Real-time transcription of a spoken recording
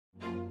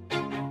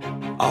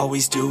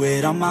Always do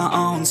it on my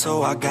own,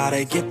 so I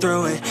gotta get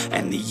through it.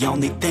 And the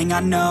only thing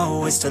I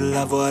know is to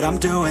love what I'm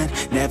doing.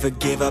 Never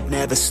give up,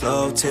 never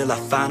slow, till I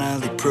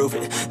finally prove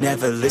it.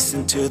 Never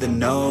listen to the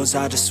no's,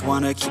 I just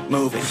wanna keep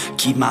moving.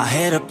 Keep my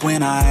head up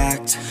when I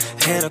act,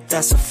 head up,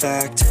 that's a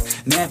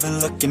fact. Never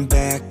looking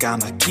back,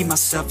 I'ma keep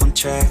myself on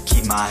track.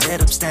 Keep my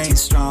head up, staying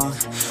strong,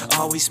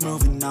 always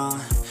moving on.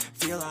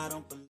 Feel I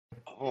don't believe.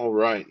 All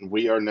right,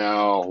 we are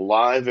now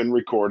live and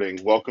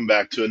recording. Welcome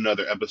back to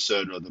another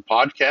episode of the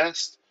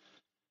podcast.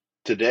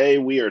 Today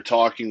we are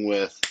talking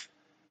with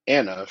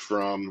Anna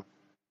from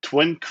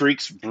Twin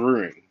Creeks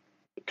Brewing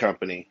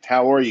Company.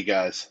 How are you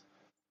guys?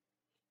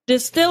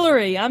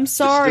 Distillery. I'm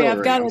sorry. I've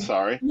Distillery, got I'm a.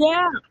 sorry.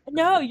 Yeah.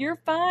 No, you're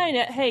fine.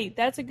 Hey,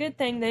 that's a good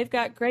thing. They've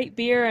got great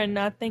beer, and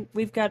I think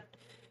we've got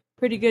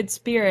pretty good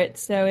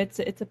spirits, so it's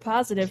a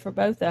positive for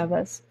both of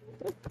us.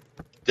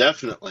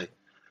 Definitely.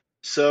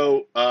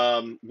 So,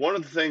 one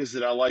of the things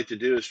that I like to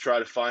do is try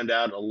to find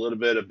out a little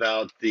bit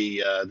about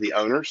the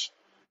owners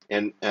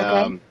and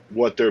Okay.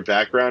 what their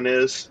background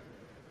is.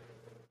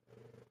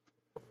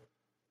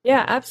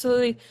 Yeah,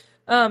 absolutely.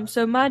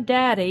 So my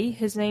daddy,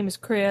 his name is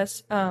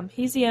Chris.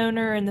 He's the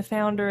owner and the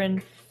founder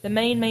and the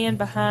main man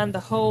behind the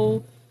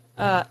whole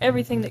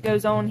everything that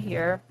goes on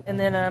here. And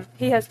then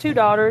he has two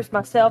daughters,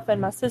 myself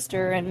and my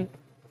sister. And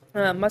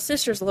my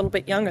sister's a little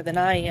bit younger than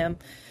I am.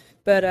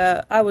 But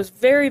I was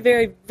very,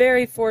 very,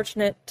 very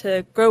fortunate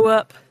to grow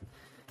up.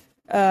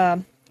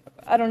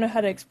 I don't know how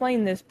to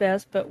explain this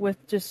best, but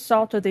with just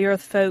salt of the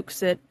earth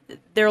folks, that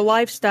their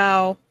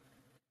lifestyle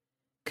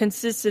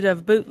consisted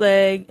of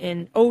bootleg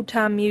and old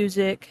time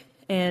music,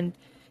 and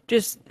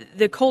just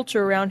the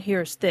culture around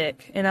here is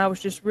thick. And I was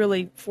just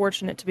really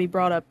fortunate to be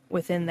brought up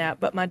within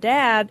that. But my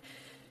dad,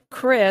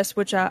 Chris,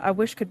 which I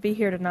wish could be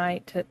here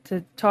tonight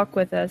to talk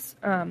with us,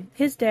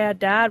 his dad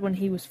died when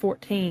he was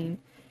 14.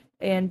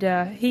 And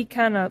he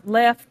kind of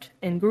left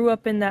and grew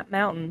up in that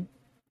mountain,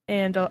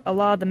 and a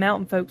lot of the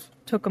mountain folks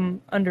took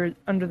him under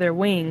their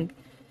wing,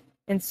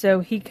 and so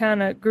he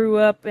kind of grew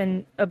up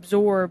and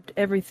absorbed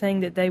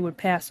everything that they would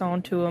pass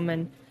on to him.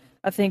 And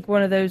I think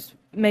one of those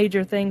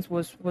major things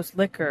was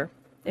liquor.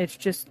 It's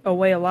just a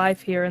way of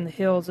life here in the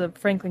hills of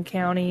Franklin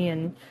County,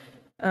 and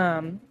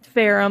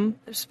Ferrum,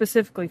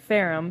 specifically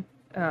Ferrum,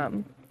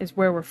 is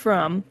where we're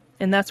from,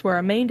 and that's where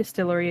our main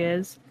distillery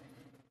is.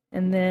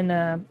 And then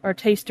our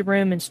tasting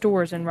room and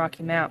stores in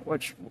Rocky Mount,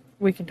 which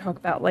we can talk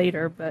about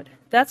later. But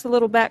that's a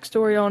little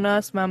backstory on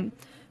us.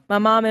 My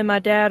mom and my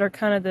dad are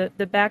kind of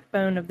the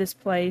backbone of this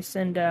place,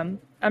 and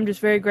I'm just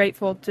very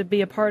grateful to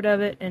be a part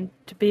of it and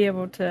to be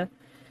able to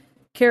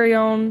carry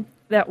on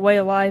that way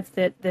of life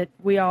that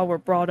we all were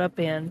brought up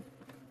in,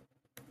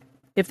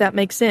 if that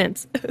makes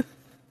sense.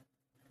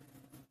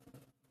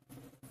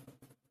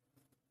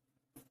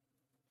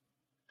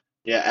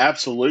 Yeah,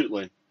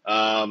 absolutely.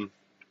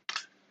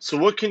 So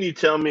what can you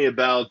tell me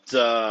about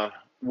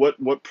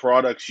what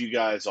products you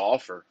guys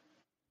offer?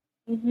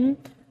 hmm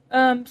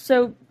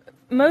So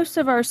most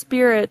of our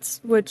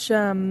spirits, which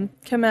come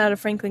out of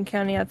Franklin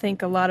County, I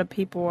think a lot of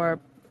people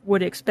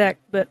would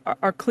expect, but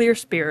are clear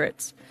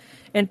spirits.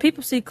 And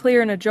people see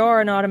clear in a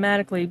jar and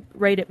automatically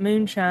rate it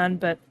moonshine,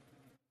 but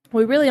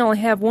we really only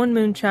have one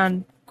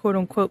moonshine, quote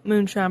unquote,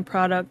 moonshine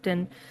product,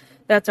 and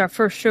that's our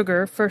first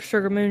sugar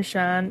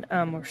moonshine,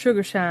 or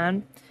sugar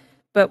shine.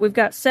 But we've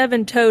got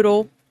 7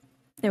 total,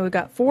 and we've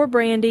got 4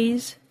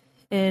 brandies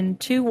and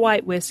 2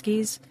 white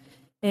whiskeys,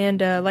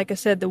 and like I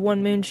said, the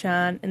one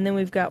moonshine, and then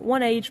we've got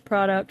one aged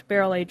product,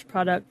 barrel aged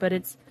product, but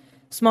it's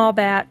small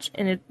batch,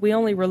 and we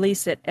only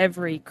release it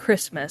every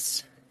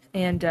Christmas.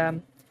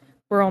 And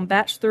we're on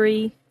batch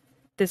 3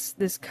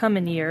 this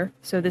coming year,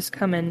 so this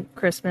coming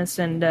Christmas,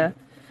 and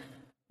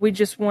we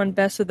just won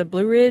Best of the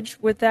Blue Ridge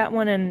with that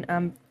one,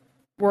 and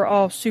we're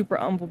all super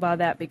humbled by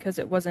that because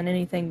it wasn't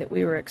anything that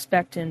we were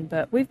expecting.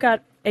 But we've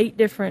got 8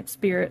 different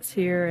spirits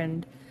here,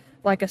 and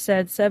like I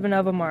said, 7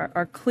 of them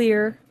are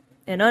clear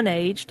and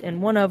unaged,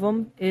 and one of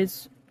them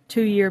is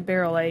 2-year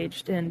barrel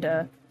aged,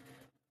 and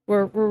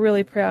we're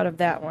really proud of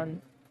that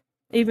one,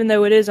 even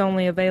though it is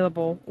only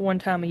available one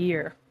time a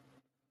year.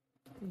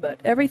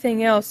 But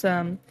everything else,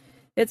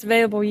 it's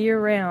available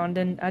year round,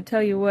 and I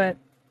tell you what,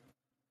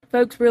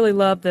 folks really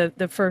love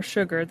the first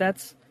sugar.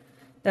 That's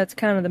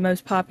kind of the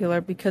most popular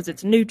because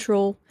it's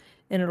neutral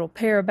and it'll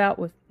pair about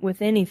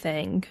with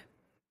anything.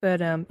 But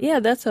yeah,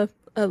 that's a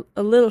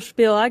little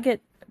spiel. I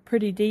get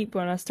pretty deep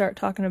when I start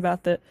talking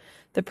about the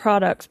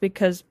products,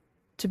 because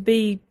to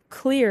be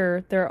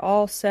clear, they're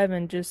all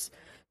 7 just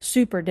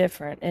super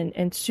different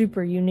and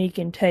super unique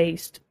in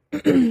taste.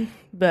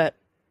 But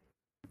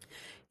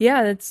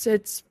yeah, it's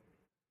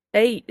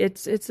 8.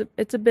 It's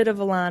a bit of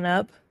a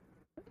lineup.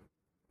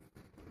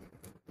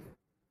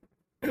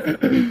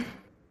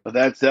 Well,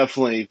 that's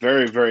definitely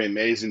very, very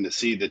amazing to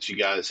see that you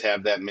guys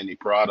have that many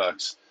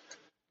products.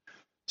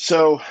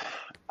 So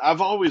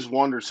I've always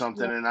wondered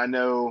something, Yeah. and I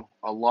know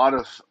a lot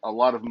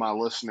of my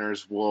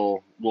listeners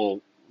will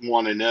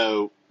want to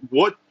know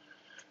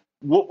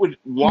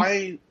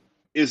why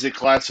is it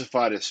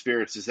classified as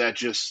spirits? Is that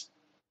just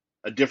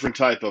a different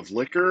type of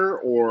liquor,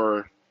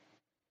 or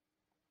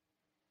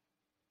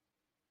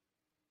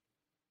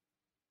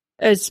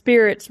As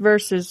spirits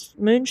versus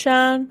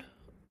moonshine,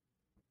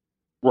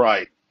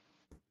 Right.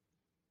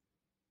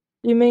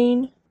 you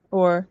mean?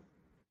 Or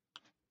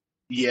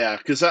Yeah,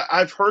 because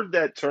I've heard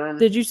that term.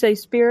 did you say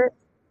spirit?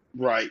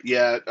 Right.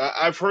 Yeah,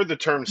 I've heard the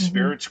term Mm-hmm.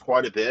 spirits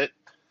quite a bit,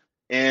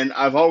 and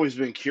I've always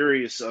been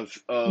curious of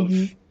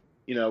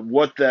Mm-hmm.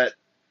 what that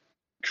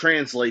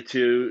translates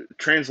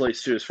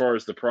to as far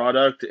as the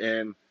product.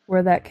 And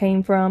Where that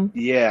came from?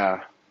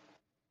 yeah.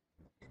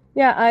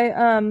 Yeah,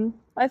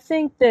 I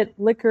think that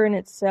liquor in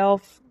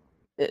itself,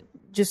 it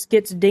just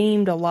gets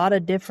deemed a lot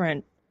of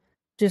different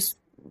just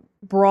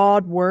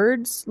broad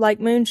words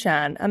like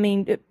moonshine. I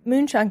mean,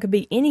 moonshine could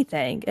be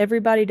anything.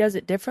 Everybody does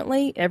it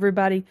differently.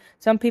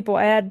 Some people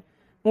add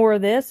more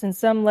of this and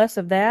some less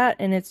of that,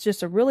 and it's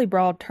just a really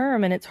broad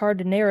term, and it's hard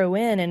to narrow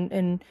in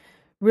and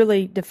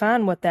really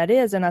define what that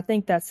is. And I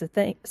think that's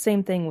the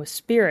same thing with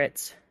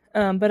spirits.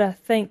 But I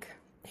think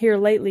here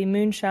lately,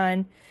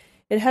 moonshine,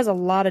 it has a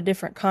lot of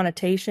different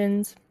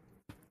connotations,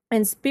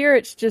 and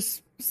spirits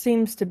just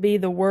seems to be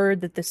the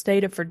word that the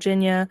state of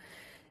Virginia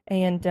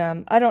and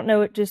I don't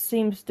know. It just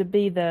seems to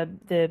be the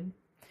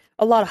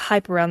a lot of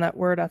hype around that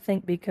word. I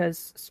think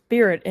because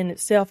spirit in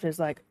itself is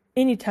like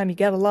anytime you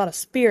got a lot of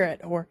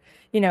spirit, or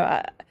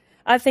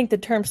I think the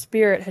term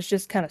spirit has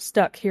just kind of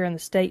stuck here in the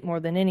state more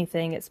than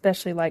anything,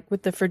 especially like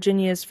with the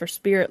Virginias for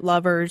spirit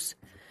lovers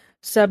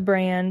sub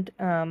brand.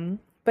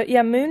 But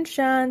yeah,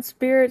 moonshine,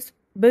 spirits,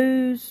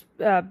 booze,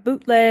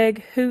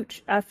 bootleg,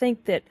 hooch. I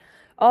think that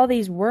all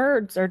these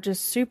words are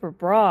just super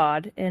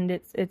broad, and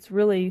it's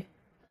really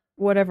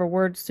whatever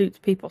word suits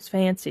people's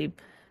fancy.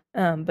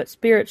 But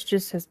spirits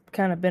just has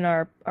kind of been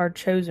our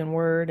chosen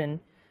word, and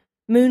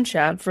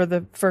moonshine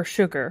for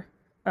sugar.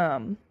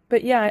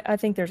 But yeah, I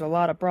think there's a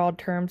lot of broad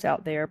terms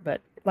out there.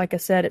 But like I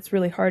said, it's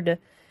really hard to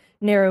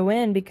narrow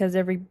in because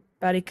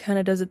everybody kind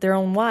of does it their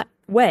own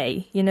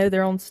way,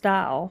 their own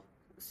style.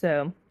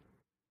 So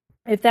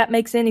if that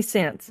makes any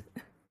sense.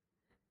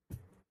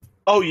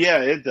 Oh yeah,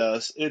 it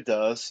does. It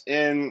does.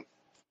 And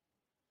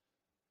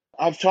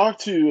I've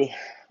talked to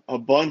a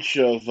bunch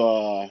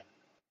of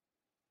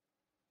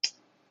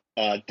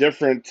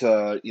different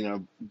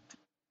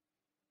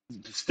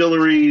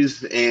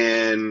distilleries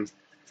and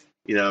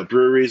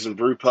breweries and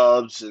brew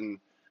pubs, and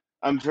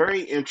I'm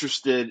very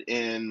interested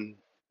in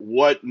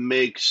what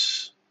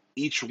makes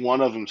each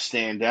one of them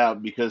stand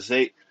out because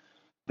they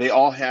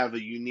all have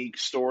a unique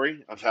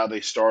story of how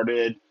they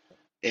started,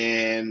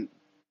 and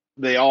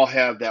they all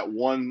have that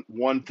one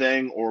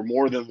thing or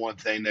more than one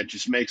thing that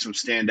just makes them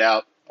stand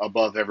out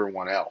above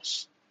everyone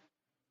else.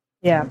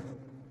 Yeah.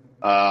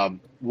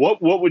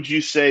 What would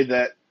you say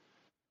that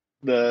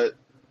the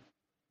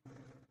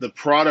the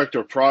product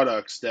or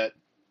products that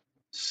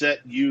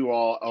set you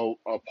all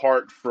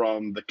apart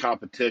from the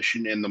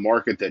competition in the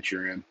market that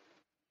you're in?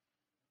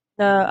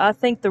 I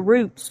think the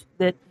roots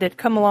that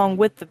come along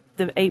with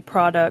the eight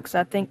products,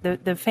 I think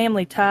the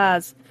family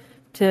ties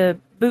to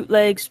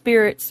bootleg,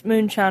 spirits,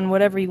 moonshine,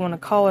 whatever you want to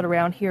call it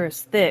around here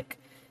is thick.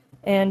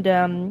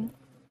 And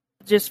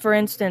just for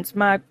instance,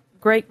 my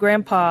great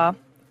grandpa,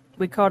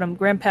 we called him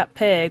Grandpa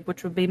Peg,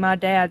 which would be my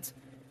dad's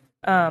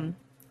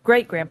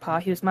great grandpa.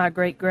 He was my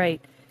great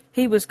great.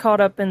 He was caught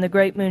up in the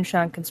Great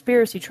Moonshine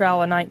Conspiracy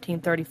trial in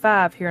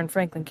 1935 here in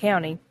Franklin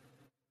County,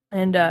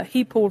 and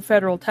he pulled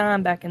federal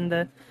time back in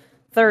the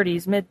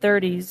 30s, mid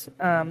 30s,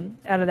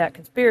 out of that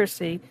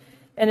conspiracy,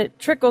 and it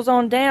trickles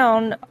on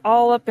down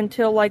all up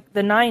until like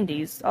the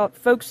 90s.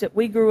 Folks that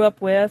we grew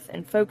up with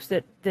and folks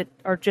that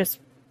are just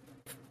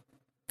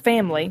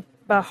family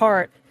by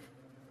heart.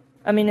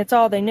 I mean, it's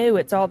all they knew.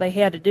 It's all they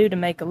had to do to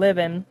make a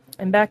living.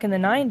 And back in the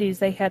 90s,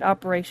 they had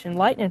Operation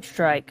Lightning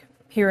Strike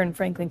here in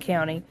Franklin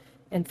County.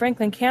 And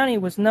Franklin County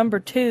was number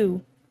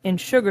 2 in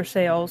sugar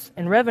sales,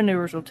 and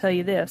revenuers will tell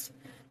you this,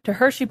 to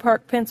Hershey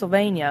Park,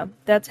 Pennsylvania.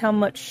 That's how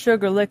much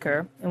sugar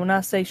liquor, and when I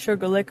say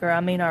sugar liquor,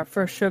 I mean our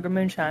first sugar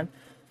moonshine,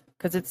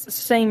 because it's the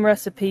same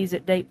recipes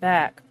that date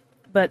back.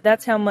 But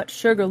that's how much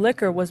sugar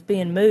liquor was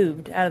being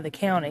moved out of the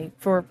county.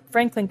 For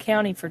Franklin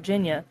County,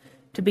 Virginia,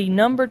 to be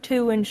number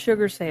 2 in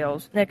sugar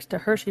sales next to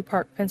Hershey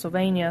Park,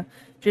 Pennsylvania,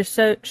 just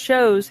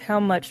shows how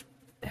much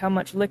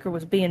liquor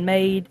was being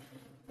made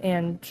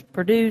and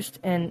produced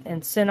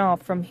and sent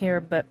off from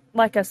here. But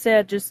like I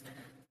said, just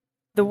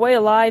the way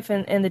of life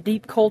and the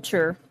deep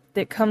culture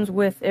that comes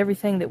with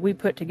everything that we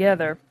put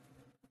together,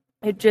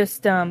 it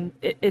just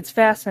it's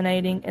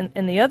fascinating.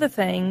 And the other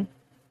thing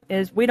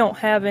is we don't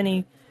have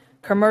any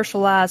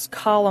commercialized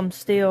column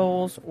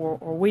stills, or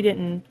we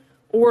didn't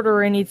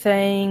order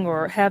anything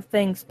or have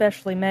things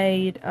specially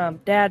made.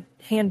 Dad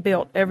hand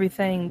built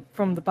everything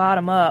from the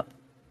bottom up,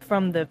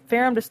 from the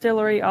Ferrum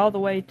Distillery all the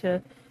way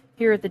to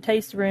here at the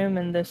Taste Room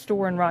and the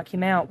store in Rocky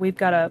Mount. We've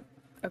got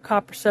a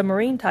copper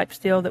submarine type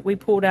still that we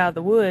pulled out of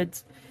the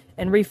woods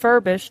and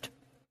refurbished,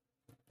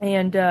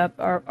 and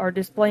are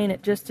displaying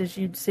it just as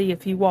you'd see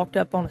if you walked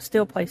up on a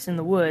still place in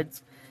the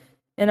woods.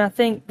 And I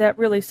think that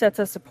really sets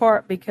us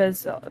apart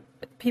because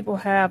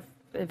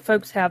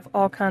folks have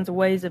all kinds of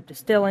ways of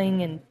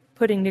distilling and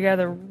putting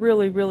together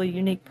really, really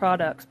unique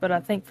products. But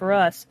I think for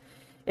us,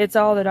 it's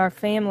all that our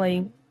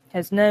family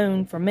has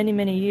known for many,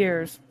 many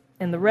years,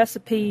 and the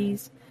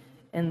recipes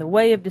and the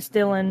way of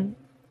distilling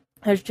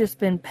has just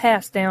been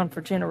passed down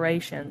for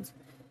generations.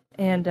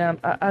 And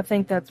I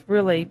think that's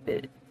really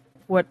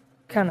what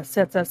kind of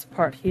sets us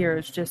apart here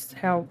is just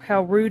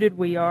how rooted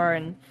we are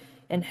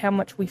and how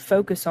much we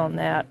focus on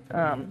that.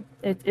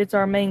 It's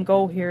our main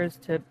goal here is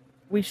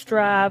we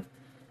strive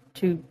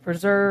to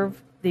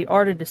preserve the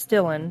art of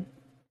distilling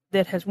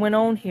that has went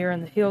on here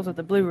in the hills of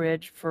the Blue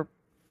Ridge for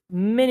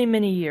many,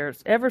 many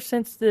years, ever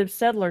since the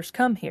settlers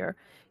come here.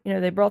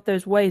 They brought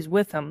those ways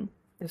with them.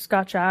 The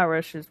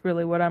Scotch-Irish is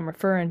really what I'm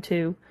referring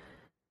to.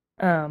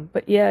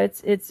 But yeah,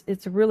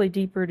 it's a really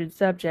deep-rooted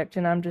subject,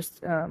 and I'm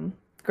just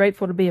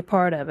grateful to be a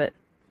part of it.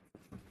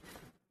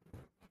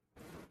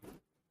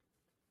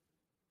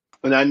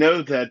 And I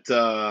know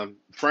that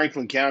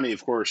Franklin County,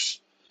 of course,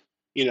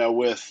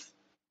 with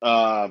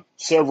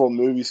several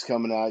movies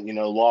coming out,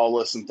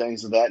 Lawless and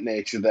things of that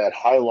nature that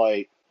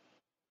highlight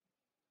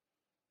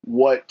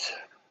what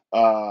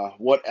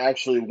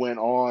actually went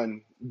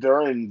on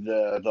during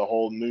the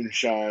whole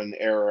moonshine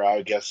era,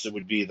 I guess it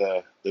would be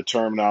the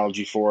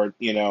terminology for it,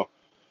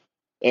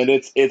 And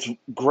it's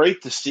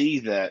great to see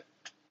that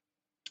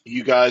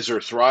you guys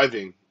are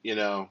thriving,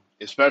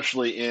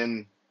 especially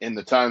in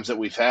the times that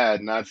we've had.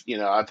 And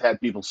I've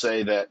had people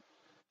say that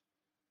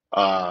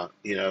the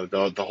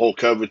whole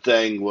COVID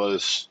thing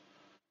was,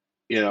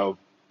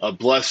 a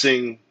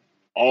blessing.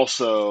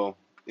 Also,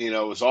 it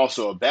was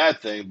also a bad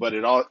thing, but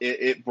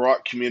it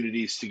brought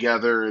communities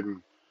together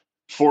and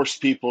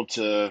forced people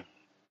to,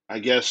 I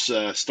guess,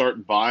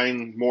 start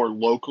buying more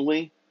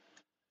locally,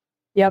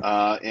 Yep.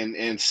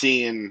 and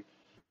seeing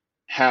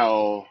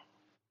how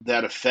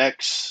that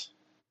affects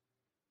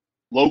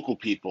local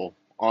people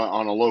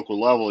on a local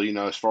level,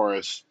 as far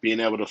as being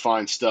able to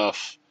find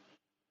stuff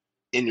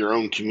in your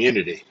own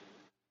community.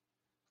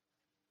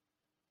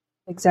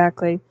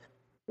 Exactly.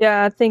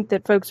 Yeah, I think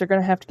that folks are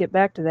going to have to get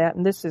back to that,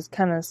 and this is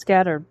kind of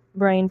scattered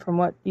brain from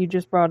what you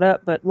just brought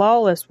up, but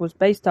Lawless was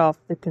based off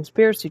the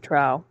conspiracy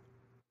trial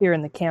here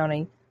in the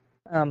county.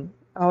 I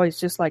always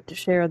just like to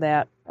share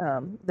that.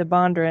 The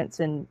Bondurants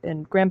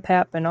and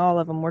Grandpap and all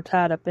of them were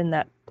tied up in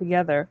that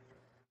together.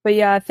 But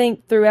yeah, I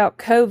think throughout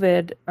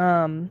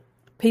COVID,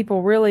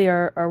 people really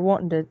are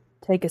wanting to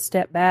take a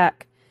step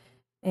back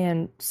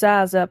and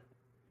size up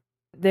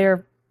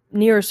their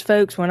nearest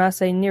folks, when I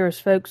say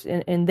nearest folks,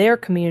 in their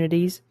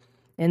communities,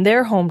 in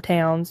their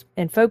hometowns,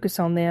 and focus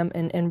on them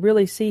and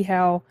really see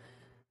how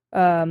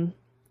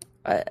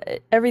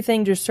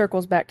everything just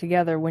circles back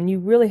together. When you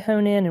really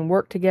hone in and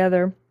work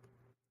together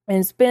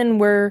and spend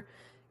where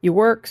you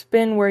work,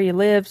 spend where you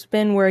live,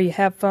 spend where you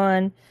have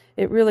fun,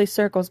 it really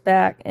circles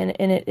back and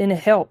it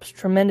helps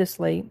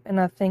tremendously. And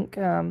I think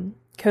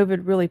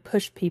COVID really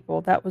pushed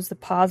people. That was the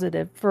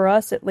positive, for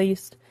us at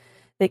least,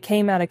 that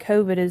came out of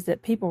COVID, is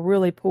that people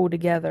really pulled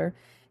together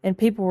and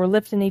people were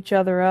lifting each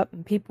other up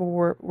and people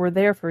were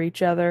there for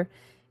each other.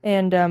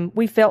 And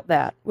we felt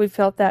that. We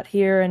felt that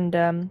here,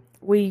 and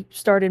we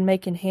started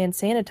making hand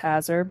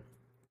sanitizer.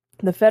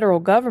 The federal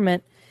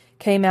government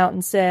came out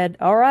and said,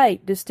 all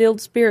right,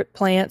 distilled spirit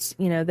plants,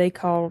 they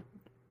call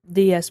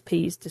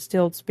DSPs,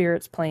 distilled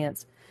spirits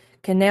plants,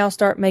 can now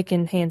start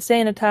making hand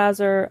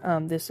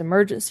sanitizer. This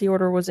emergency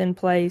order was in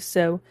place.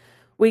 So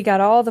we got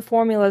all the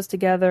formulas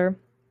together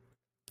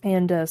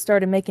and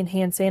started making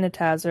hand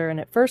sanitizer. And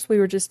at first we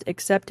were just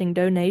accepting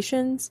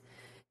donations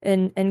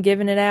and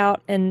giving it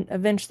out. And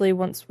eventually,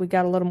 once we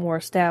got a little more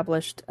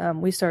established,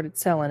 we started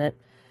selling it.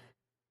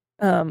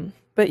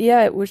 But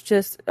yeah, it was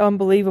just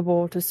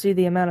unbelievable to see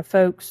the amount of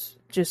folks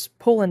just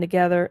pulling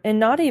together, and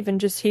not even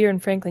just here in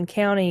Franklin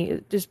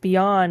County, just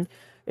beyond,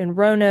 in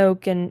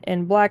Roanoke and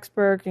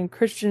Blacksburg and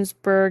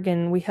Christiansburg.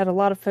 And we had a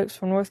lot of folks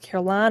from North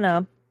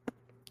Carolina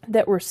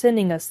that were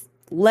sending us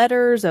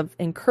letters of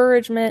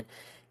encouragement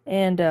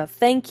and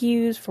thank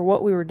yous for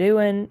what we were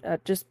doing,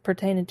 just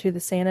pertaining to the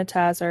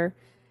sanitizer.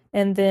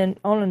 And then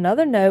on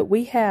another note,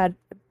 we had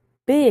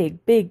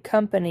big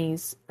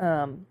companies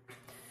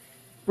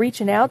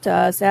reaching out to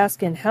us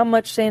asking, how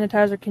much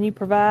sanitizer can you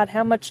provide?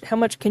 How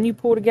much can you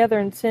pull together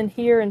and send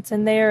here and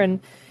send there?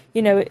 And,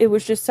 it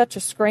was just such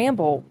a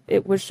scramble.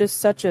 It was just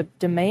such a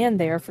demand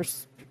there for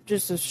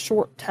just a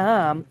short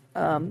time.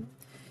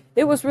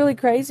 It was really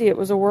crazy. It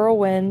was a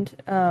whirlwind.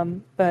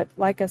 But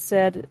like I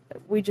said,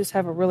 we just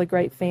have a really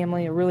great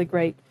family, a really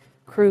great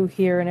crew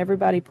here, and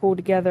everybody pulled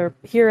together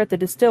here at the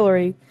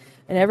distillery,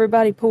 and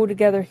everybody pulled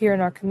together here in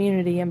our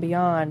community and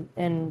beyond.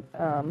 And,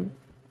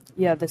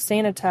 yeah, the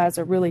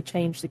sanitizer really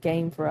changed the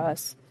game for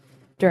us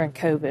during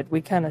COVID.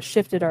 We kind of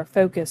shifted our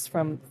focus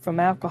from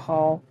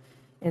alcohol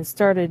and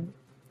started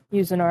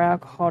using our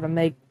alcohol to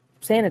make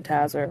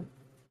sanitizer.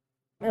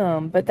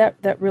 But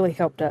that really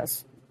helped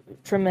us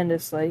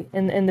tremendously.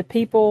 And the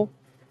people,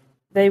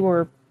 they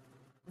were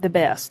the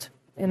best.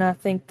 And I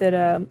think that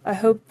I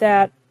hope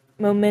that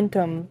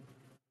momentum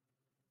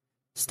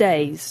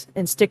stays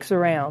and sticks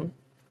around.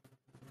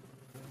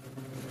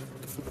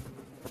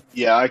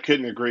 Yeah, I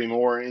couldn't agree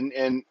more.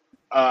 And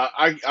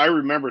I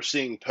remember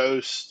seeing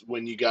posts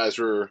when you guys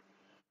were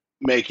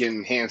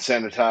making hand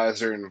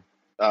sanitizer,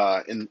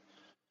 and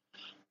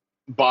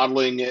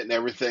bottling it and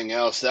everything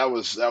else. That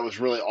was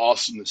really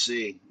awesome to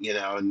see,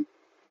 and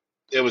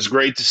it was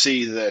great to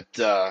see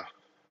that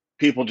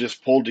people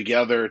just pulled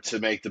together to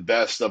make the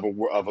best of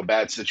a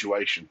bad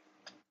situation.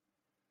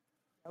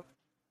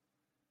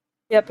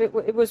 Yep,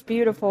 it was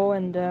beautiful,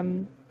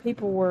 and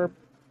people were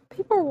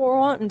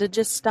wanting to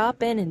just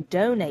stop in and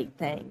donate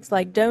things,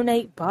 like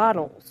donate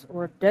bottles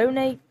or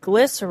donate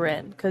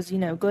glycerin, because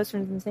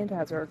glycerin's in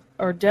sanitizer,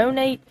 or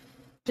donate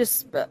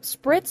just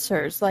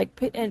spritzers,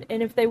 and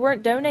if they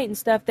weren't donating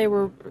stuff, they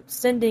were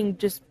sending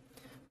just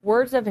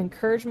words of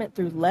encouragement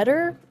through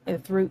letter,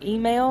 through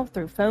email,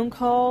 through phone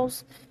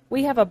calls.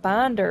 We have a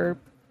binder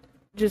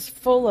just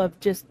full of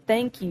just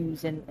thank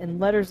yous and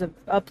letters of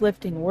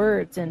uplifting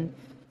words, and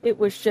it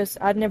was just,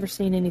 I'd never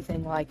seen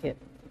anything like it.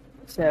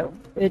 So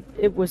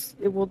it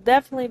will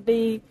definitely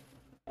be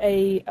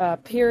a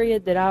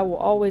period that I will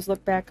always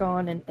look back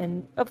on,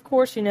 and of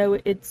course,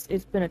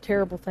 it's been a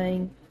terrible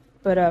thing,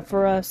 but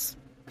for us,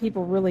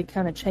 people really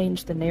kind of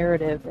changed the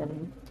narrative,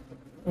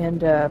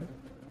 and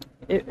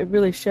it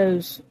really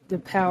shows the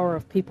power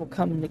of people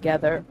coming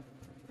together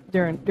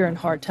during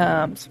hard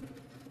times.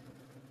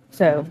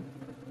 So.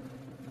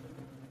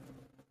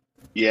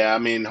 Yeah, I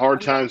mean,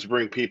 hard times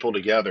bring people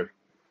together.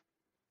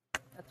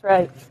 That's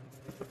right.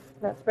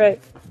 That's right.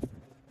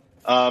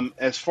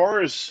 As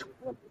far as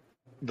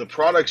the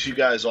products you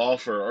guys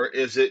offer, or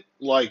is it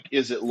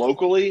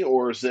locally,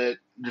 or is it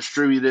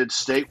distributed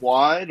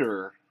statewide,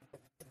 or?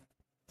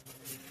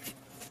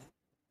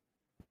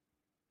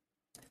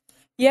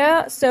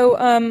 Yeah, so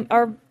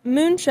our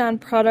moonshine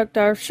product,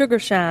 our Sugar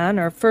Shine,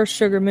 our first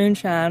sugar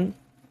moonshine,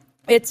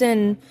 it's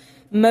in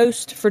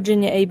most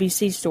Virginia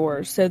ABC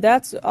stores. So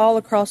that's all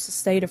across the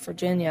state of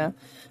Virginia.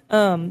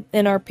 And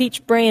our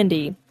peach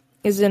brandy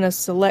is in a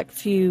select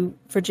few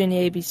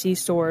Virginia ABC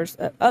stores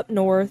up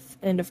north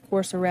and, of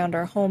course, around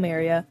our home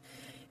area.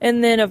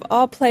 And then, of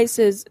all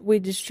places, we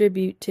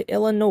distribute to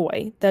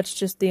Illinois. That's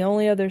just the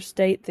only other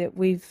state that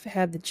we've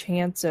had the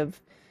chance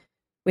of.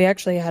 We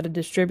actually had a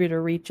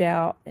distributor reach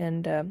out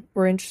and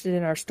were interested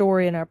in our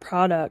story and our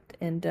product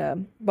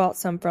and bought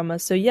some from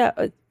us. So, yeah,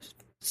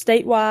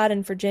 statewide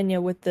in Virginia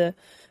with the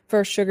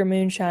first sugar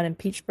moonshine and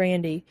peach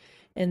brandy.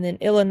 And then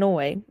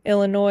Illinois.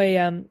 Illinois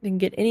can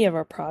get any of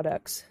our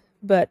products.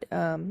 But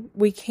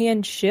we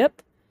can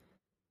ship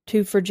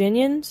to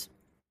Virginians.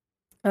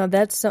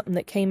 That's something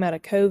that came out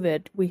of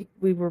COVID.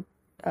 We were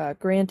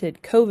granted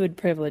COVID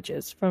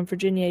privileges from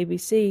Virginia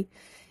ABC,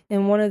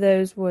 and one of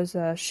those was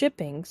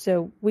shipping.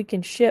 So we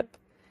can ship,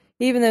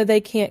 even though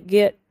they can't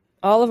get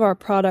all of our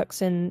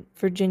products in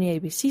Virginia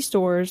ABC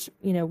stores,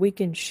 we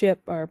can ship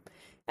our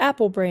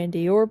apple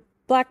brandy or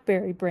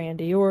blackberry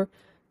brandy or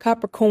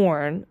copper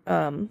corn.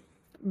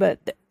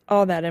 But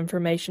all that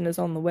information is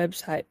on the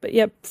website. But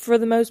yep, for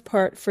the most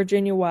part,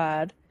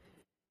 Virginia-wide,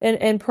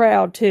 and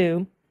proud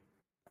too.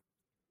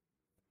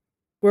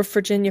 We're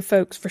Virginia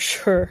folks for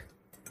sure.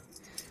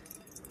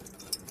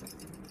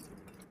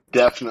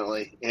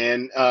 Definitely.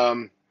 And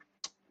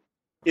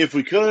if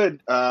we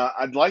could,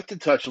 I'd like to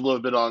touch a little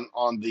bit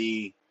on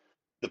the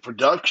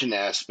production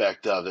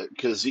aspect of it,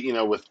 because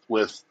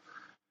with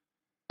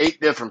 8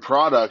 different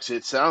products,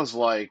 it sounds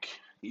like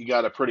you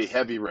got a pretty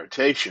heavy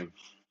rotation.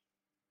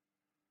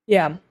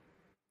 Yeah.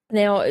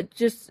 Now,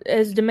 just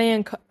as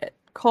demand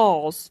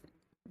calls,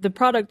 the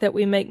product that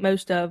we make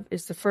most of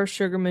is the first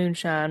sugar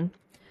moonshine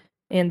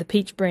and the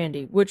peach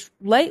brandy, which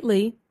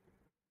lately,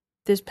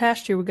 this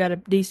past year, we got a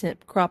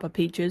decent crop of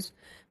peaches,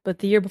 but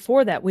the year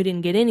before that, we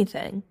didn't get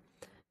anything.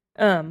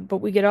 But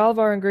we get all of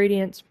our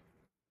ingredients,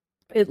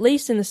 at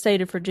least in the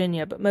state of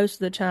Virginia, but most of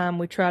the time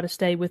we try to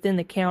stay within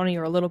the county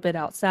or a little bit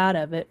outside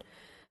of it.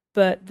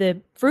 But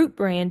the fruit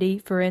brandy,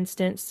 for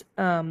instance,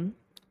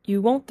 you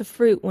want the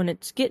fruit when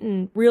it's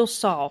getting real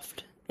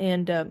soft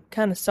and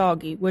kind of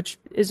soggy, which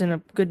isn't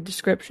a good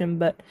description,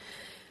 but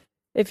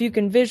if you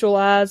can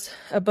visualize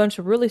a bunch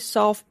of really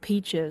soft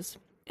peaches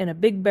in a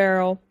big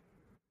barrel,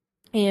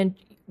 and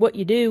what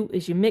you do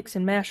is you mix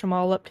and mash them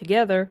all up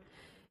together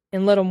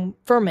and let them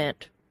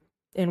ferment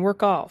and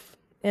work off.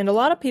 And a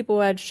lot of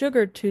people add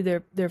sugar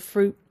to their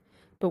fruit,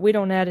 but we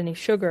don't add any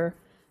sugar.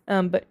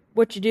 But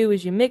what you do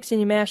is you mix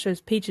and you mash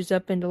those peaches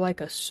up into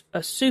like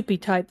a soupy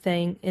type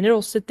thing, and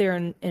it'll sit there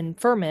and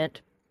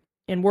ferment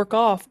and work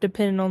off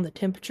depending on the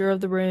temperature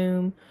of the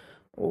room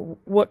or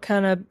what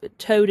kind of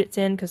tote it's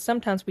in, because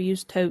sometimes we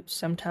use totes,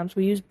 sometimes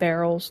we use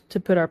barrels to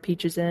put our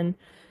peaches in.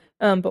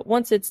 But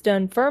once it's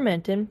done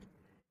fermenting,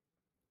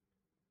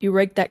 you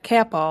rake that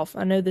cap off.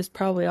 I know this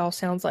probably all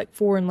sounds like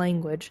foreign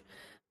language,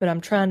 but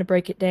I'm trying to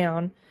break it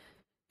down.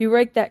 You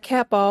rake that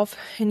cap off,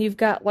 and you've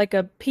got like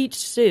a peach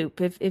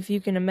soup, if you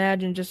can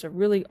imagine just a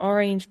really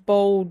orange,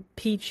 bold,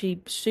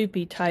 peachy,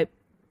 soupy type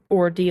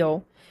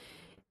ordeal.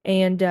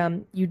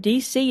 And you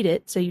de-seed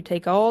it, so you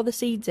take all the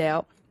seeds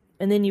out,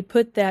 and then you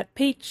put that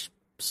peach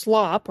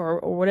slop, or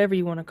whatever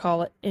you want to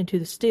call it, into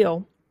the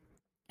still.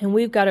 And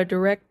we've got a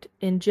direct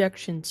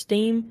injection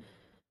steam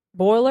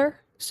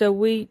boiler, so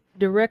we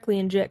directly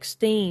inject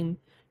steam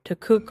to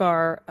cook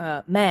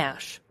our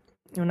mash.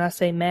 When I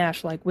say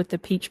mash, like with the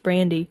peach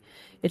brandy,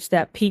 It's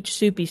that peach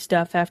soupy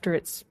stuff after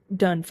it's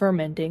done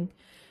fermenting.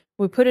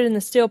 We put it in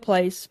the still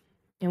place,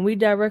 and we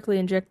directly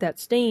inject that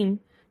steam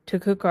to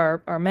cook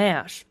our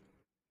mash.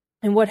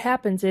 And what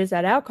happens is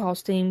that alcohol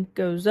steam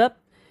goes up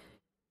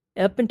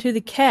into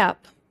the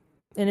cap.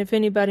 And if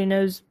anybody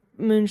knows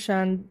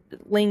moonshine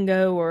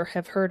lingo or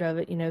have heard of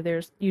it,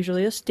 there's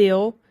usually a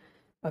still,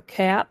 a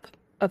cap,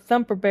 a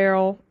thumper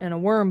barrel, and a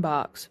worm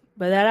box.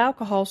 But that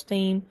alcohol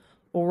steam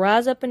will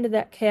rise up into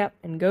that cap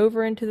and go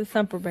over into the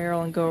thumper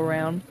barrel and go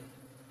around,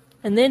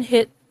 and then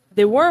hit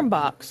the worm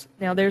box.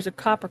 Now there's a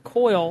copper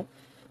coil,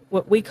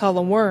 what we call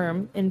a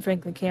worm in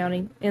Franklin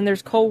County, and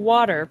there's cold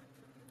water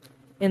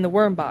in the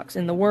worm box,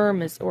 and the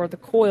worm or the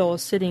coil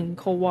is sitting in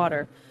cold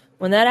water.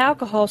 When that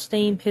alcohol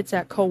steam hits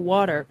that cold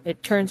water,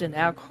 it turns into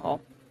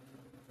alcohol.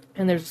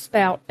 And there's a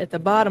spout at the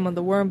bottom of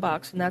the worm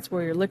box, and that's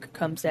where your liquor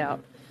comes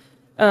out.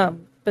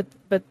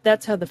 But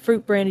that's how the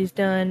fruit brandy's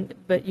done.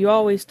 But you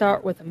always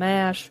start with a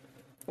mash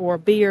or a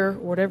beer, or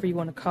whatever you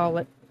want to call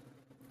it.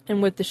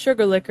 And with the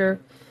sugar liquor,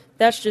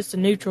 that's just a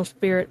neutral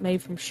spirit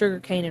made from sugar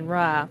cane and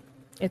rye.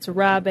 It's a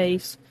rye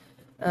base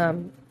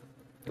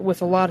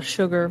with a lot of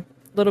sugar,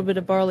 a little bit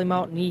of barley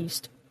malt and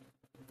yeast.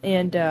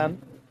 And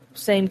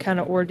same kind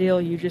of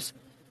ordeal. You just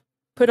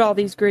put all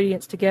these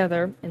ingredients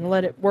together and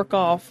let it work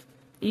off.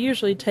 It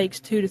usually takes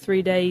 2 to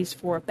 3 days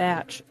for a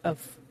batch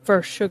of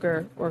first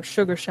sugar or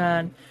sugar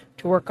shine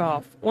to work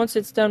off. Once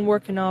it's done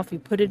working off, you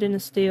put it in a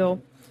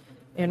still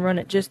and run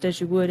it just as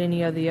you would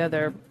any of the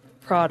other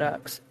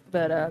products.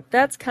 But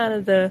that's kind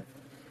of the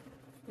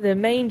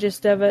main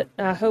gist of it.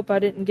 I hope I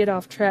didn't get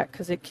off track,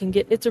 because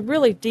it's a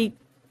really deep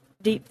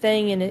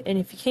thing, and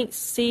if you can't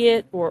see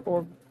it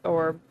or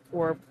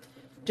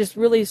just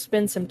really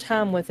spend some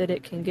time with it,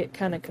 it can get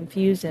kind of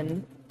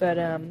confusing. But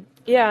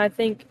yeah, I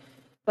think,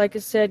 like I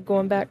said,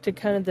 going back to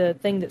kind of the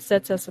thing that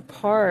sets us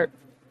apart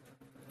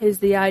is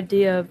the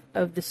idea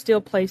of the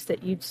still place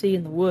that you'd see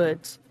in the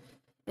woods,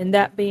 and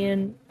that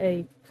being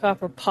a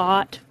copper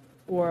pot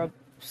or a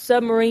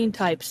submarine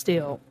type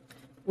still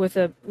with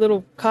a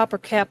little copper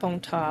cap on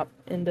top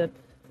and a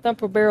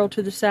thumper barrel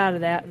to the side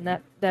of that, and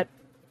that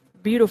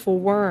beautiful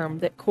worm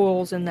that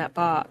coils in that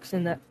box,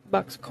 in that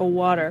box of cold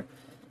water.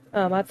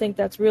 I think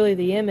that's really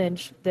the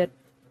image that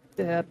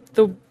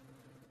the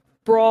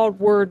broad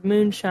word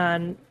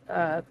moonshine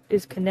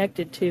is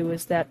connected to,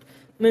 is that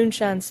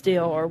moonshine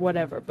still or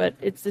whatever. But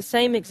it's the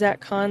same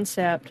exact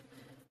concept,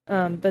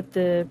 but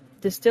the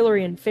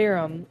distillery in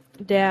Ferrum,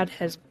 Dad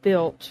has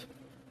built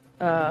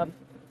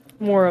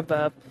more of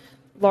a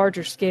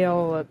larger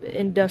scale,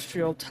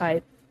 industrial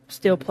type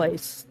still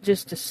place,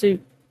 just to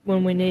suit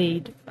when we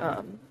need.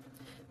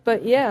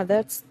 But yeah,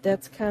 that's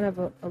kind of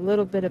a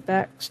little bit of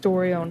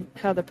backstory on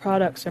how the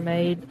products are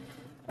made.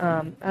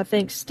 I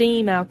think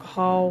steam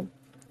alcohol,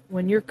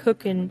 when you're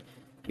cooking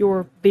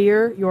your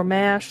beer, your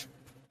mash,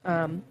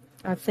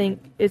 I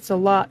think it's a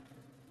lot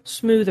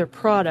smoother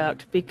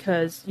product,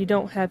 because you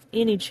don't have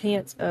any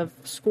chance of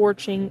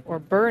scorching or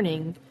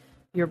burning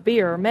your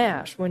beer or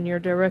mash when you're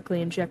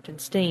directly injecting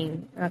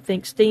steam. I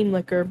think steam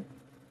liquor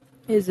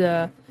is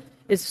a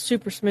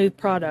super smooth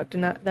product,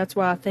 and that's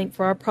why I think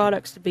for our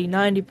products to be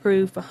 90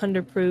 proof,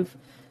 100 proof,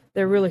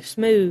 they're really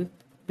smooth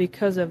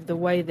because of the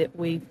way that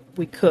we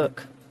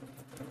cook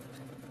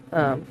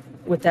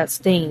with that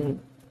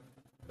steam.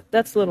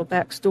 That's a little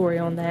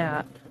backstory on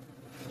that.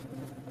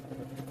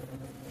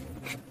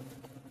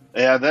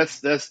 Yeah,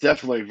 that's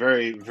definitely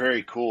very,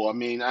 very cool. I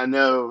mean, I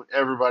know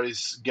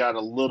everybody's got a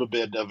little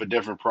bit of a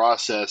different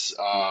process.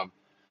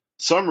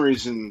 Some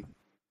reason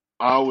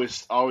I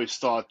always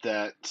thought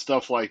that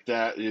stuff like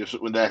that is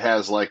when that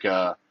has like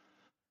a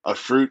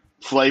fruit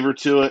flavor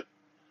to it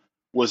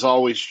was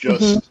always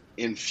just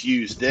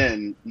infused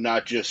in,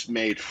 not just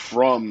made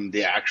from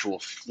the actual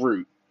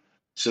fruit.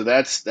 So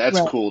that's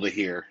Right. cool to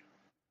hear.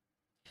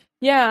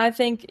 Yeah, I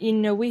think,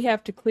 we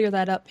have to clear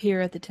that up here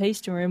at the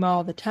tasting room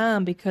all the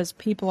time, because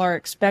people are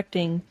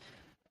expecting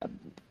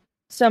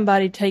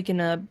somebody taking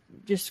a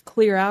just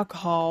clear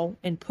alcohol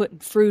and putting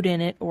fruit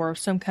in it, or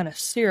some kind of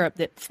syrup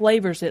that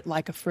flavors it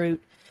like a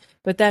fruit,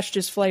 but that's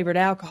just flavored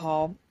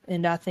alcohol.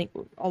 And I think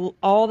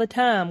all the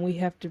time we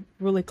have to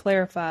really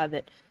clarify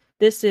that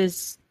this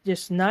is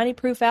just 90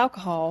 proof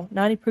alcohol,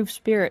 90 proof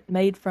spirit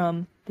made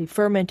from the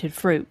fermented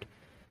fruit.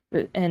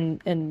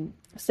 And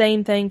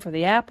same thing for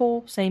the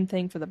apple, same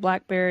thing for the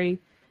blackberry,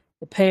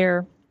 the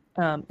pear,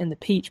 and the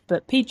peach.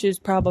 But peach is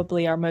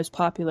probably our most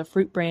popular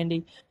fruit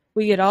brandy.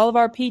 We get all of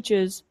our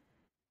peaches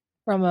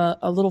from a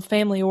little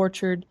family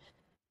orchard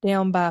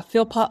down by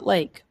Philpott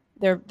Lake.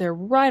 They're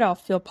right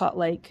off Philpott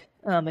Lake,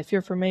 if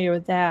you're familiar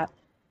with that.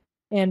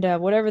 And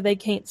whatever they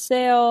can't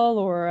sell,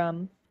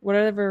 or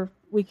whatever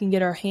we can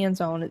get our hands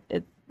on,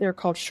 they're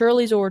called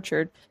Shirley's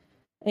Orchard.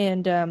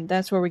 And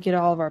that's where we get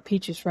all of our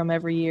peaches from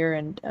every year.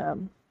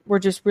 And we're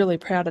just really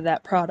proud of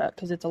that product,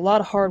 because it's a lot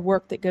of hard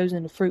work that goes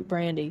into fruit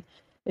brandy.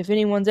 If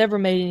anyone's ever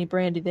made any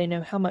brandy, they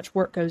know how much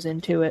work goes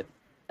into it.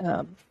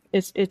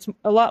 It's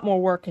a lot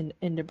more work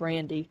into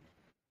brandy,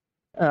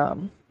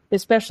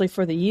 especially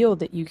for the yield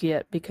that you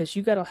get, because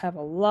you got to have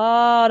a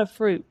lot of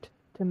fruit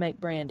to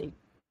make brandy.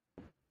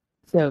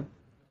 So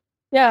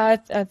Yeah,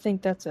 I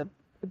think that's a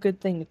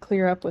good thing to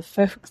clear up with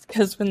folks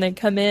because when they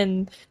come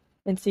in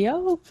and see,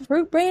 oh,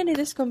 fruit brandy,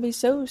 this is gonna be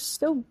so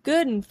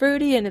good and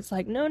fruity, and it's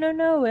like, no, no,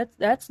 no,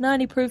 that's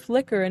 90 proof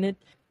liquor, and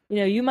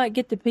you might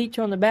get the peach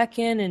on the back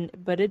end,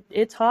 but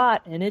it's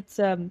hot and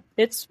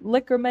it's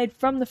liquor made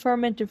from the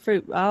fermented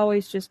fruit.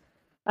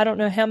 I don't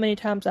know how many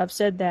times I've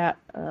said that,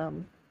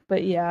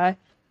 but yeah,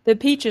 the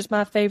peach is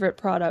my favorite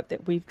product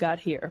that we've got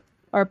here.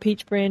 Our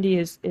peach brandy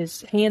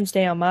is hands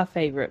down my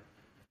favorite.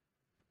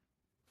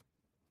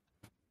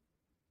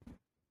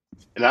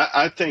 And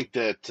I think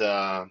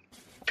that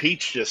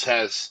peach just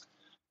has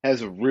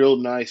a real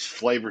nice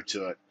flavor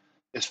to it,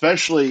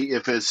 especially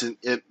if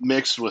it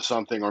mixed with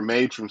something or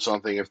made from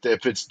something.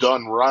 If it's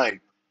done right,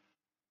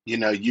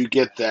 you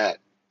get that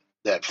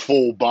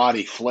full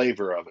body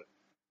flavor of it.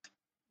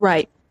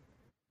 Right.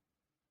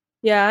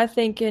 Yeah, I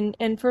think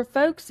and for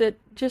folks that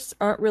just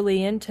aren't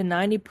really into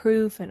 90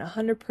 proof and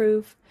 100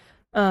 proof,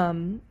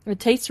 the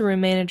tasting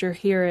room manager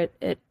here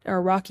at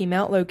our Rocky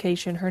Mount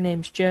location, her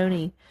name's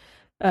Joni.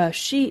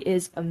 She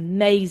is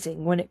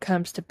amazing when it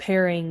comes to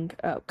pairing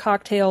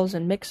cocktails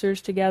and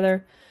mixers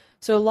together.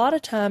 So a lot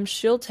of times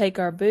she'll take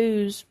our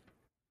booze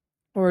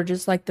or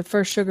just like the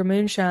first sugar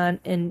moonshine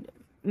and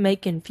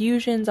make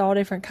infusions, all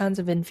different kinds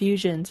of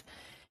infusions.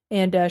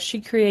 And she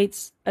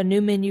creates a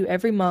new menu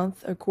every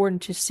month according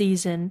to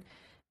season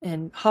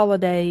and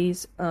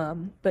holidays.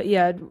 But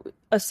yeah,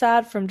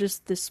 aside from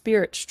just the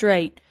spirit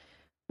straight,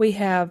 we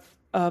have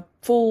a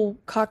full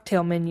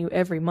cocktail menu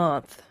every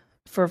month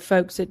for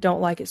folks that don't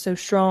like it so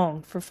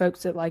strong, for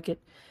folks that like it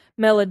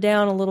mellowed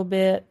down a little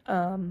bit.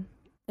 And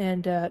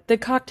the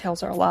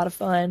cocktails are a lot of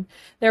fun.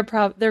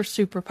 They're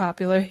super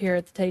popular here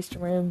at the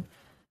tasting room.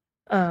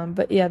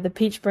 But yeah, the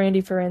peach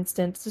brandy, for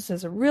instance, this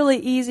is a really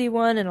easy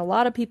one, and a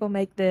lot of people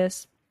make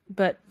this.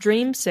 But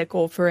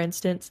Dreamsicle, for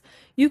instance,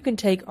 you can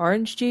take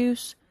orange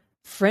juice,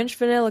 French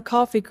vanilla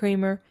coffee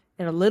creamer,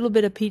 and a little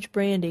bit of peach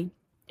brandy,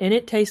 and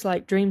it tastes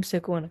like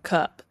Dreamsicle in a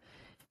cup.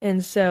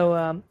 And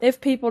so,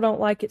 if people don't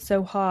like it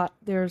so hot,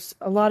 there's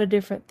a lot of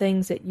different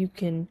things that you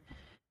can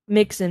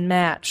mix and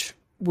match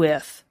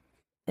with.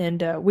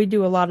 And we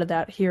do a lot of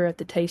that here at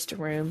the tasting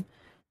room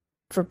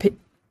for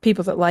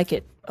people that like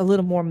it a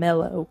little more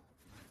mellow.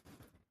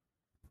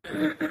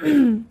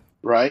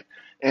 Right.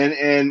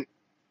 And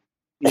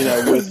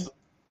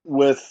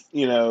with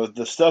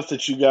the stuff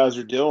that you guys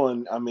are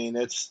doing, I mean,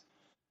 it's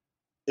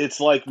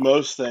like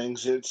most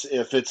things. It's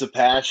if it's a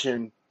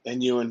passion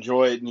and you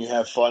enjoy it and you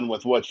have fun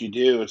with what you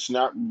do, it's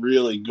not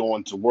really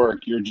going to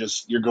work.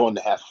 You're going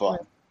to have fun.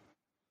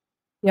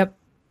 Yep.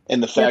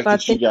 And the Yep. fact I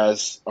that you think,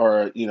 guys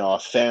are, a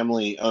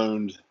family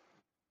owned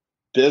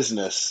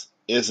business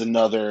is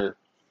another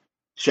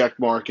check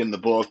mark in the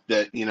book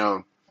that,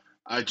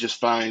 I just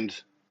find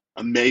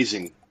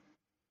amazing.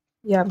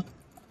 yeah,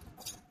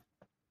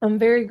 I'm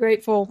very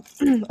grateful.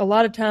 A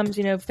lot of times,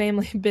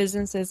 family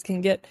businesses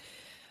can get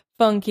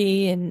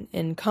funky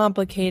and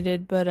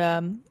complicated, but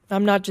I'm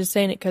not just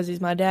saying it because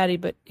he's my daddy,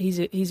 but he's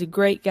a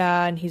great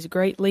guy and he's a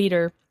great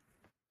leader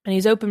and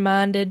he's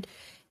open-minded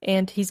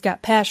and he's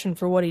got passion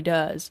for what he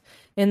does.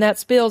 And that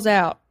spills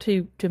out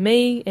to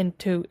me and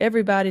to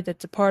everybody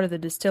that's a part of the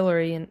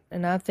distillery.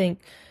 And I think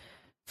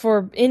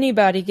for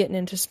anybody getting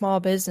into small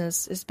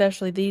business,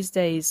 especially these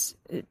days,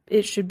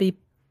 it should be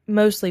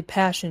mostly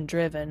passion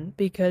driven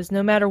because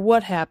no matter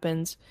what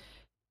happens,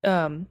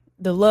 the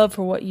love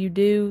for what you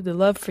do, the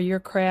love for your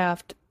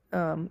craft,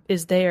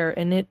 is there,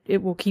 and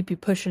it will keep you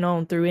pushing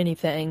on through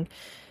anything.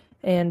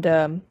 And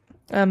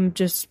I'm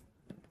just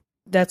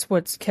that's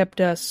what's kept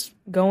us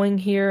going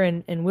here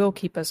and will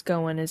keep us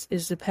going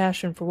is the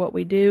passion for what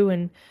we do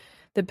and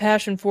the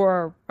passion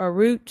for our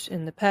roots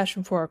and the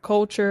passion for our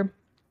culture.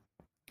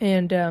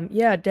 And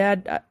yeah,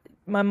 Dad,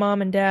 my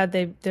mom and Dad,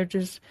 they're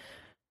just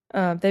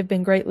they've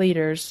been great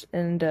leaders,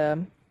 and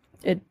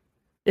it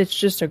it's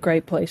just a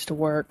great place to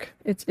work.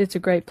 It's a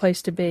great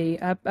place to be.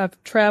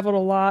 I've traveled a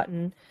lot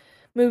and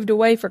moved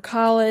away for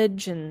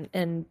college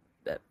and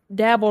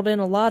dabbled in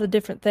a lot of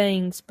different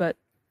things, but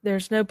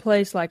there's no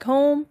place like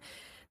home.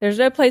 There's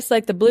no place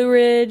like the Blue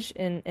Ridge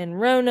and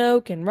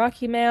Roanoke and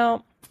Rocky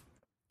Mount,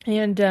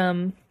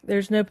 and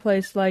there's no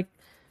place like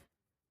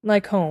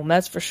home.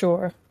 That's for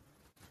sure.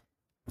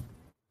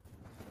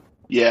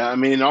 Yeah, I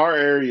mean, our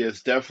area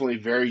is definitely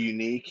very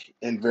unique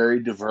and very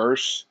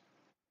diverse.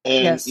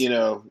 And, Yes.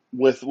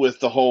 with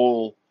the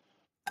whole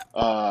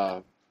uh,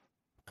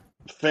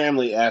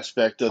 family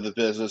aspect of the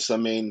business, I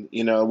mean,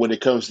 when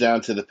it comes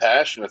down to the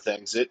passion of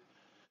things,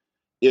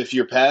 if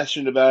you're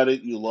passionate about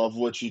it, you love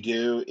what you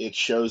do, it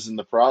shows in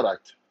the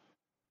product.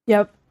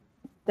 Yep.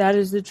 That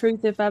is the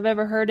truth if I've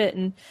ever heard it.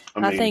 And I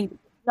I mean, think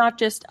not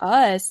just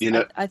us, you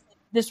know, I think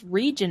this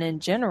region in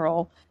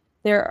general,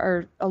 there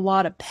are a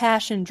lot of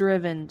passion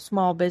driven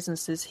small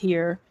businesses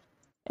here.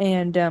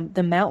 And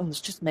the mountains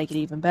just make it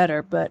even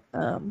better. But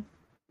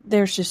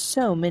there's just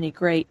so many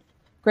great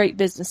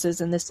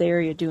businesses in this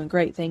area doing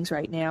great things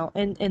right now.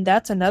 And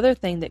that's another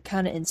thing that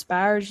kind of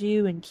inspires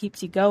you and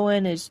keeps you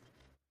going is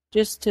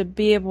just to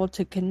be able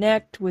to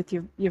connect with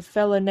your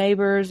fellow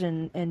neighbors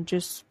and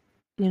just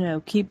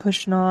keep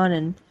pushing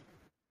on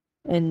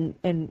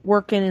and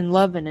working and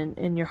loving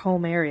in your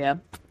home area.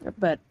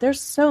 But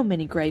there's so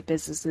many great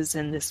businesses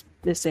in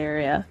this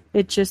area.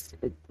 It just,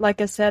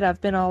 like I said,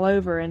 I've been all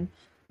over, and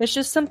it's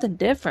just something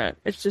different.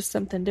 It's just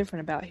something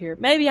different about here.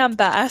 Maybe I'm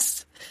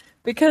biased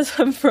because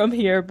I'm from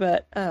here,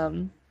 but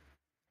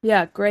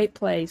yeah, great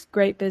place,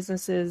 great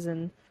businesses,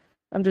 and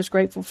I'm just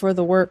grateful for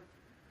the work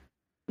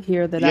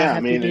here that I Yeah, I have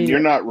to mean, and you're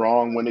do. not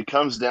wrong when it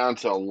comes down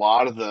to a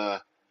lot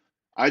of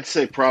I'd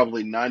say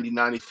probably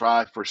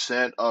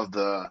 95% of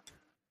the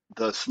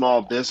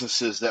small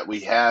businesses that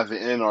we have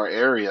in our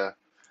area,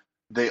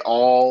 they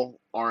all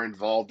are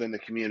involved in the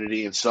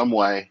community in some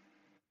way.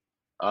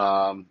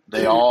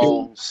 They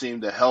all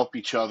seem to help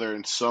each other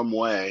in some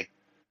way,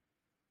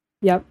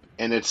 Yep.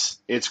 and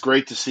it's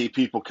great to see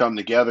people come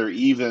together.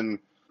 Even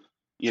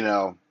you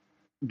know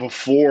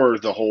before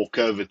the whole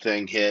COVID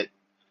thing hit,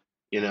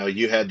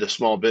 you had the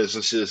small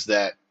businesses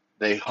that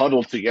they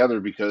huddled together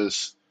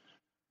because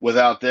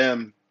without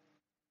them,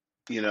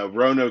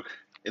 Roanoke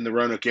in the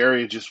Roanoke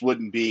area just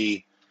wouldn't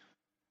be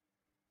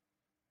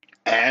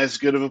as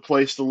good of a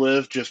place to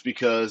live just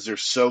because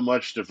there's so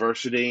much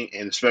diversity,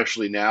 and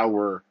especially now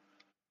where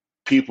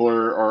people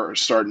are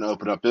starting to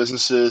open up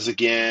businesses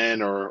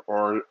again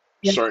or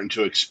Yep. starting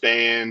to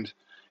expand,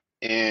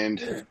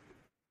 and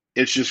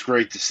it's just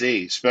great to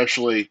see,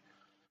 especially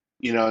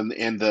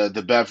in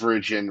the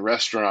beverage and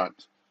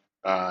restaurant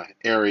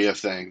area of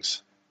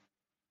things.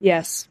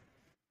 Yes.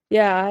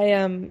 Yeah,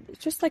 I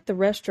just like the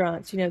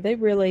restaurants, they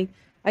really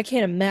I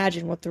can't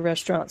imagine what the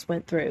restaurants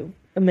went through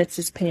amidst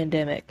this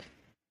pandemic.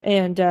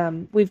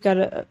 And we've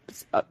got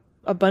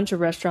a bunch of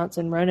restaurants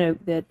in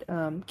Roanoke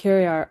that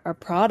carry our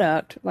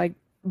product, like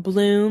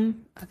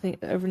Bloom, I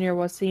think over near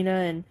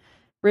Wasena, and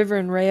River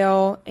and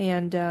Rail.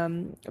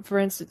 And for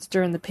instance,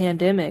 during the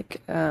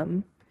pandemic,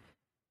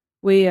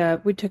 we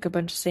took a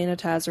bunch of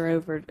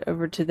sanitizer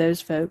over to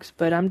those folks,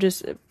 but I'm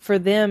just for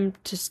them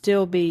to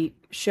still be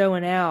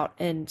showing out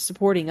and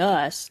supporting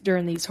us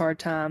during these hard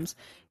times,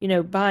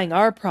 buying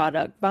our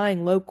product,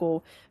 buying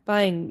local,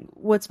 buying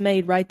what's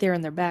made right there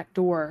in their back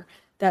door.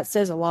 That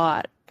says a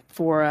lot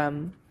for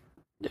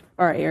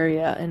our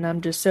area, and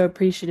I'm just so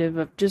appreciative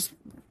of just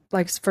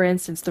like for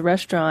instance the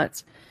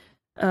restaurants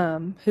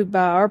who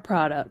buy our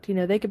product.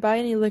 They could buy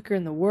any liquor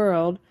in the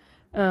world,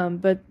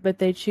 but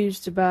they choose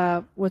to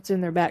buy what's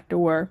in their back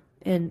door,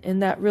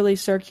 and that really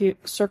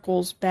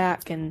circles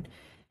back and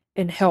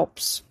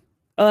helps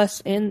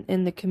us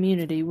in the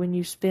community when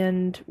you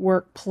spend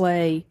work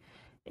play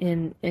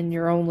in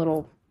your own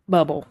little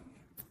bubble.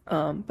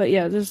 But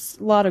yeah, there's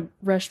a lot of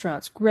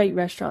restaurants, great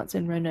restaurants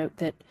in Roanoke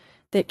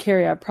that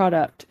carry our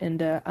product,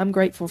 and I'm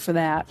grateful for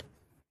that.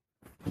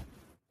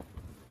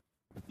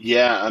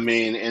 Yeah, I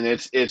mean, and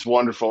it's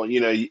wonderful.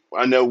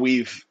 I know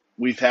we've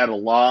had a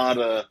lot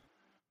of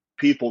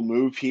people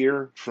move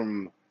here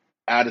from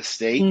out of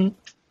state, Mm,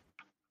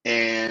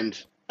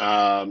 and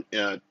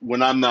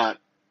when I'm not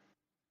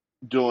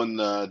doing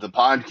the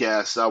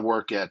podcast, I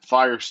work at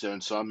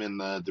Firestone, so I'm in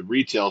the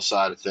retail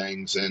side of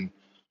things. And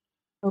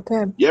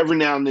okay. every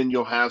now and then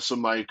you'll have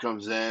somebody who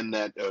comes in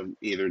that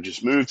either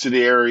just moved to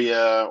the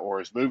area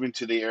or is moving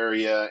to the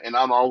area, and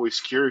I'm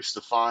always curious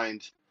to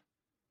find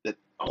that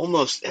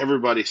almost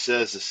everybody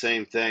says the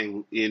same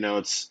thing.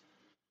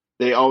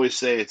 They always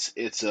say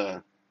it's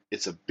a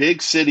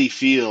big city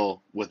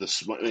feel with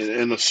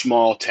in a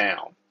small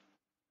town,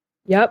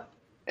 Yep.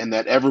 and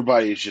that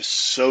everybody is just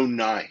so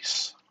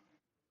nice,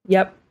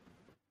 Yep.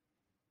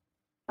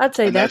 I'd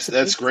say and that's that's a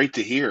that's big. great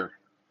to hear.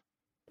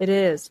 It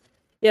is.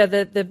 Yeah,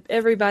 the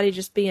everybody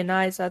just being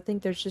nice. I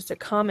think there's just a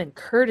common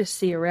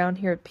courtesy around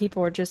here.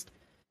 People are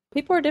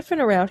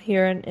different around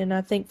here, and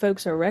I think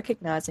folks are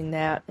recognizing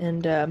that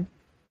and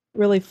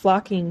really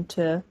flocking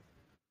to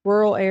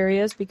rural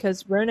areas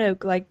because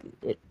Roanoke, like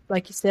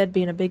you said,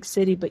 being a big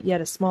city but yet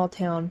a small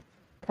town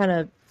kind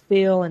of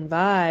feel and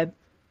vibe,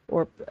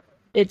 or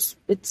it's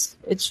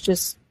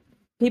just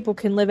people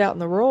can live out in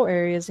the rural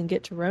areas and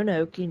get to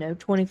Roanoke,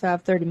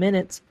 25, 30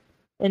 minutes.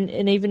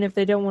 And even if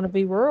they don't want to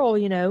be rural,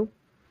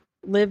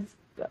 live,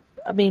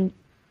 I mean,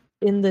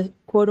 in the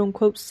quote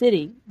unquote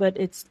city, but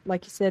it's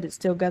like you said, it's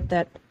still got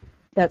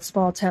that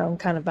small town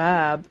kind of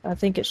vibe. I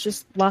think it's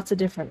just lots of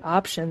different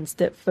options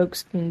that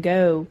folks can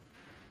go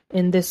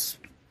in this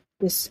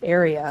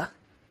area.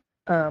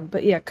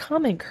 But yeah,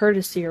 common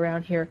courtesy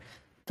around here.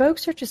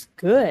 Folks are just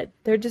good.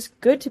 They're just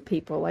good to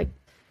people. Like,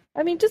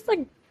 I mean, just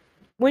like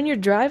when you're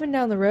driving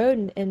down the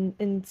road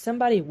and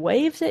somebody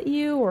waves at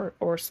you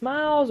or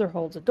smiles or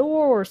holds a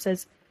door or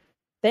says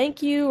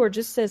thank you or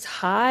just says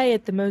hi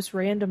at the most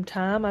random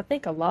time. I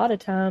think a lot of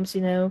times,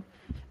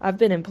 I've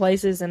been in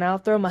places and I'll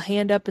throw my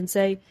hand up and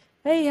say,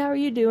 "Hey, how are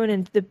you doing?"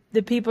 And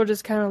the people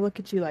just kind of look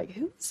at you like,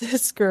 "Who's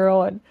this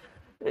girl?" And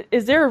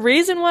is there a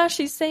reason why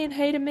she's saying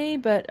hey to me?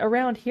 But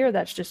around here,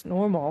 that's just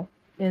normal,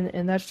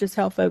 and that's just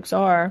how folks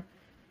are.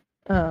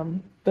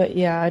 But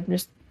yeah,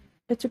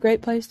 it's a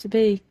great place to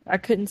be. I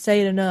couldn't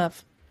say it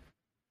enough.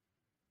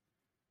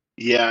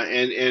 Yeah,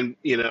 and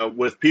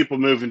with people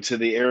moving to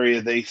the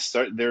area,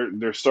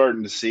 they're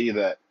starting to see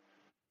that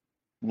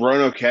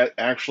Roanoke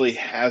actually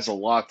has a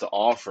lot to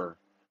offer.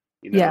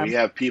 Yeah. You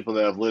have people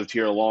that have lived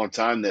here a long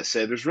time that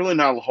say there's really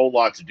not a whole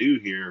lot to do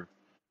here,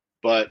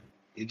 but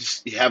you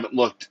haven't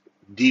looked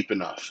deep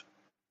enough.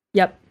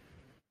 Yep.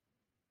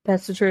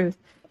 That's the truth.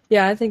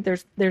 Yeah, I think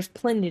there's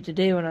plenty to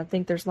do, and I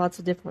think there's lots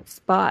of different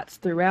spots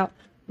throughout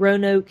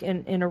Roanoke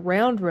and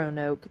around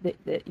Roanoke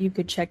that you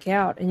could check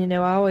out. And I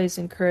always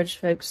encourage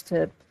folks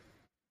to,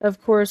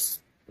 of course,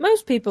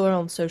 most people are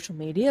on social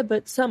media,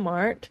 but some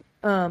aren't.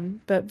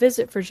 But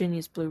visit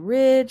Virginia's Blue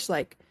Ridge,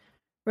 like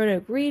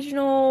Roanoke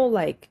Regional,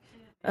 like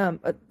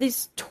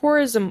these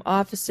tourism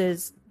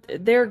offices.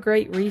 They're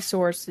great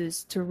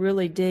resources to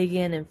really dig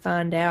in and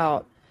find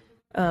out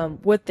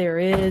what there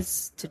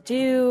is to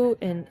do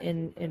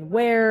and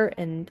where.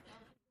 And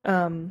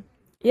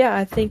yeah,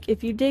 I think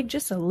if you dig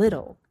just a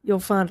little, you'll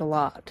find a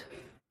lot.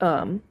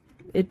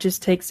 It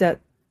just takes that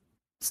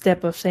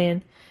step of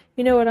saying,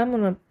 you know what,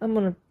 I'm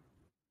gonna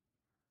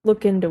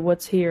look into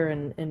what's here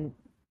and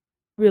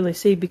really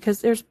see,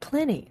 because there's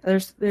plenty.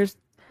 There's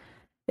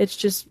it's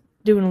just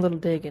doing a little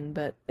digging,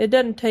 but it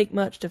doesn't take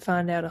much to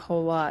find out a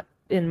whole lot,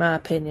 in my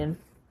opinion,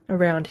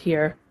 around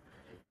here.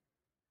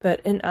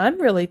 And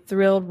I'm really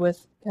thrilled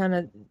with kind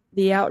of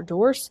the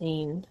outdoor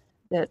scene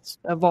that's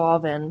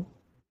evolving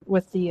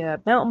with the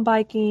mountain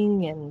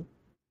biking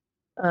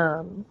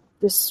and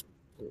this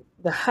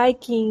the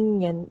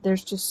hiking, and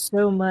there's just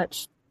so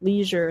much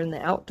leisure in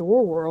the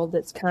outdoor world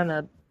that's kind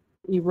of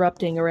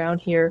erupting around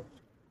here.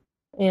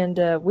 And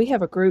we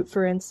have a group,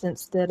 for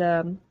instance, that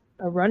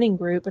a running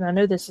group, and I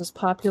know this is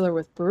popular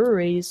with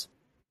breweries,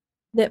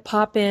 that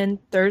pop in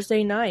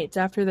Thursday nights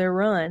after their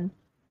run.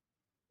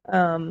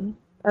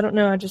 I don't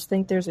know, I just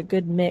think there's a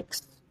good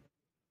mix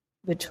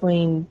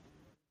between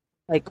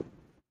like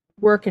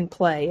work and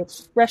play.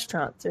 It's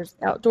restaurants, there's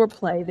outdoor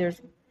play,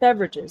 there's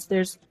beverages,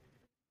 there's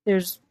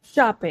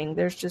shopping,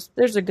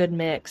 there's a good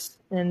mix.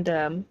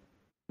 And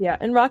yeah,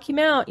 and Rocky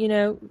Mount,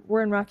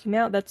 we're in Rocky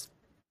Mount.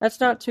 That's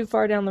not too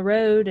far down the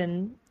road,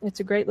 and it's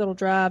a great little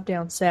drive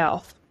down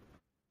south.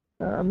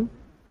 Um,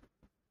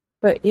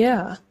 but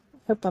yeah,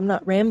 hope I'm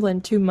not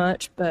rambling too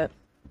much, but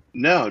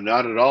No,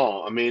 not at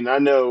all. I mean, I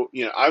know,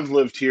 I've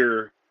lived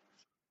here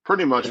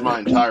pretty much my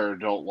entire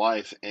adult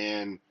life,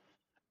 and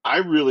I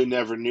really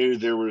never knew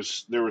there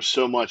was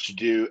so much to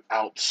do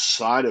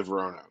outside of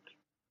Roanoke.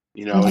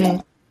 hmm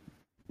In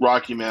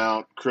Rocky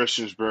Mount,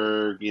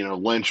 Christiansburg,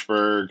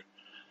 Lynchburg.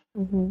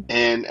 hmm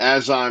And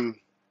as I'm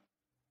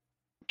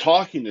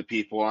talking to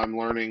people, I'm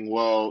learning,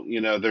 well,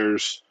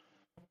 there's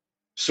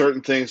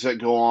certain things that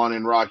go on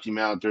in Rocky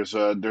Mount. There's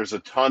a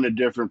ton of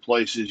different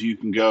places you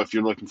can go if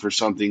you're looking for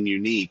something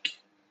unique.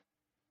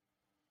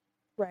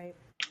 right.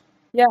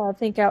 Yeah, I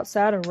think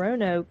outside of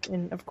Roanoke,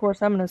 and of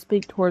course I'm going to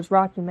speak towards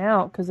Rocky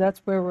Mount because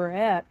that's where we're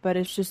at, but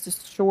it's just a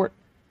short,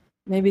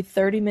 maybe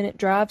 30-minute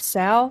drive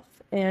south,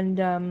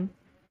 and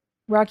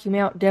Rocky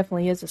Mount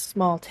definitely is a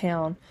small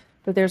town,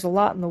 but there's a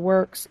lot in the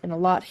works and a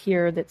lot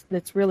here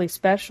that's really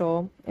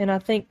special. And I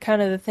think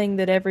kind of the thing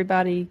that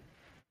everybody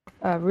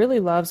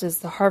really loves is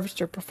the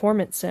Harvester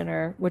Performance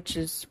Center, which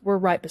is we're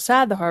right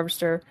beside the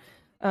Harvester.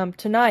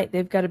 Tonight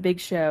they've got a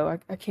big show.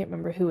 I can't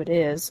remember who it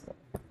is,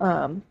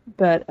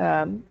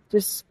 but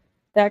just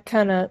that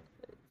kind of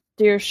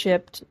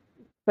steer-shipped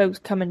folks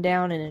coming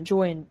down and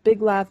enjoying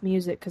big live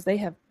music because they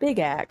have big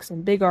acts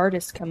and big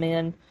artists come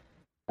in,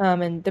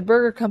 and the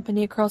burger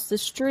company across the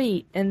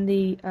street, and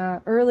the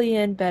early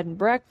end bed and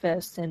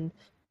breakfast, and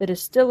the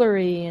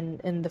distillery,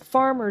 and the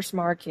farmers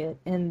market,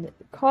 and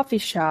coffee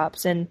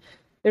shops, and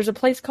there's a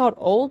place called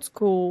Old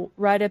School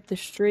right up the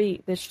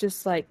street that's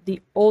just like the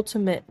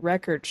ultimate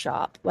record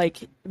shop. Like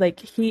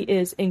he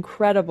is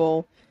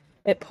incredible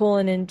at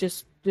pulling in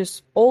just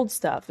old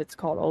stuff. It's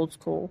called Old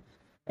School,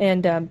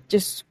 and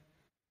just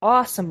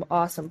awesome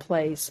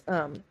place.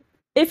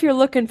 If you're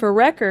looking for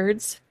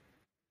records,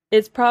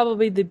 it's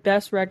probably the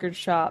best record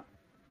shop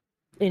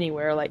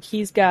anywhere. Like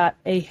he's got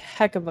a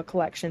heck of a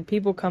collection.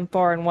 People come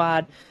far and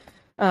wide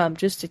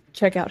just to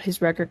check out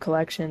his record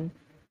collection.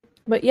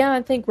 But yeah,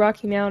 I think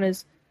Rocky Mount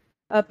is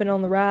up and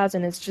on the rise,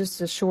 and it's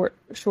just a short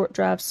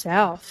drive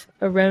south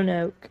of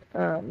Roanoke.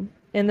 And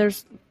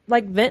there's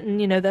like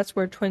Vinton, that's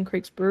where Twin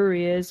Creeks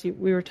Brewery is.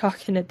 We were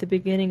talking at the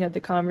beginning of the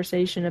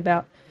conversation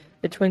about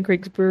the Twin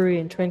Creeks Brewery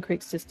and Twin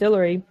Creeks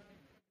Distillery.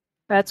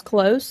 That's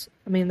close.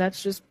 I mean,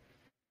 that's just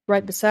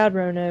right beside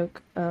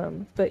Roanoke.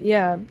 But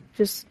yeah,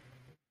 just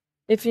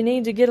if you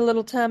need to get a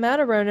little time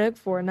out of Roanoke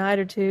for a night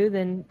or two,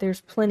 then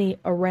there's plenty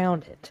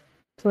around it.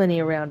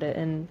 Plenty around it.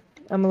 And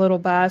I'm a little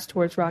biased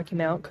towards Rocky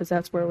Mount because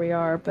that's where we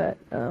are, but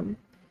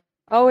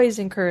always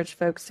encourage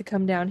folks to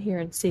come down here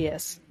and see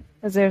us,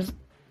 because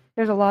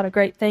there's a lot of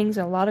great things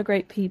and a lot of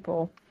great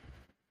people.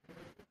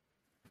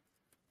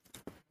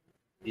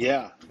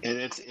 Yeah, and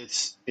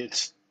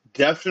it's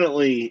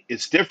definitely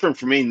it's different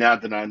for me now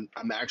that I'm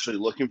actually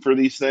looking for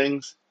these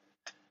things.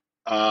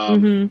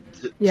 Um, hmm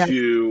Yeah,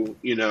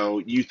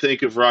 you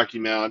think of Rocky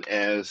Mount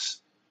as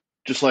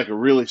just like a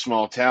really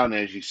small town,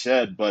 as you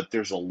said, but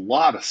there's a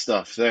lot of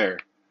stuff there,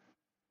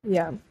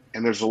 yeah,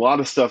 and there's a lot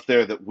of stuff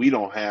there that we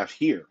don't have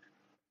here.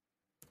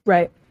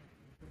 right.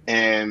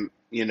 And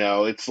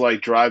it's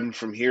like driving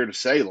from here to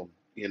Salem.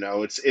 You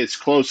know, it's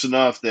close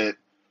enough that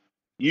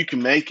you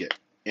can make it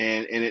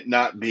and it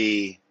not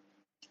be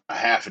a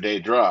half a day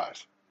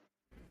drive.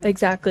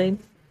 Exactly.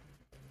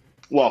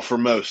 Well, for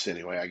most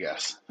anyway, I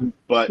guess.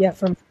 But, Yeah,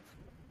 from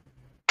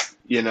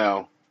you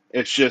know,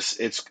 it's just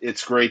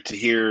it's great to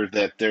hear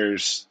that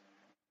there's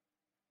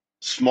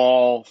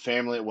small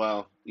family,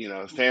 well, you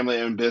know, family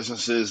owned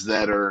businesses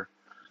that are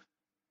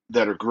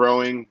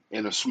growing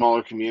in a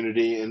smaller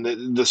community, and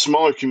the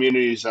smaller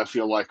communities I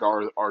feel like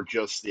are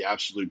just the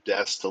absolute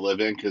best to live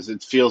in because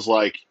it feels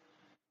like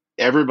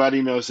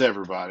everybody knows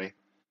everybody.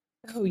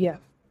 oh yeah.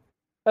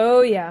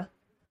 Oh yeah.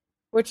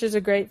 Which is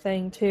a great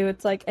thing too.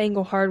 It's like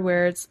Angle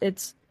Hardware.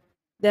 It's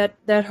that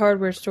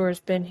hardware store has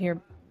been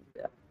here.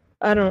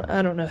 I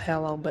don't know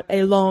how long, but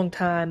a long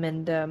time.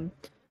 And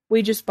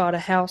we just bought a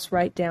house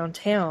right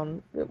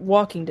downtown,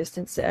 walking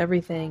distance to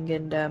everything.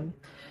 And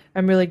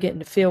I'm really getting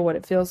to feel what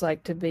it feels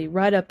like to be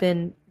right up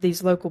in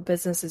these local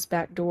businesses'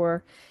 back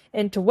door,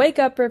 and to wake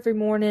up every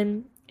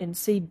morning and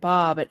see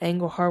Bob at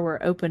Angle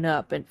Hardware open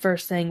up, and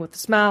first thing with a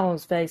smile on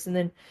his face, and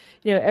then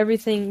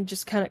everything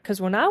just kind of,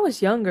 because when I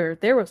was younger,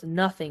 there was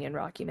nothing in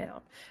Rocky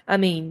Mount. I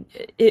mean,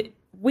 it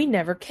we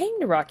never came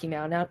to Rocky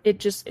Mount. Now it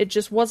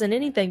just wasn't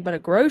anything but a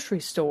grocery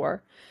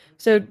store.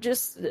 So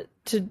just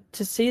to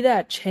see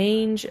that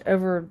change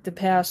over the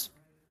past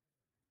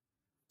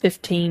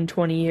 15,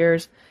 20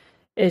 years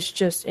is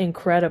just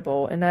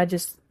incredible. And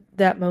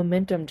that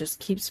momentum just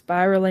keeps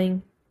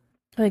spiraling.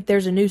 Like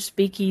there's a new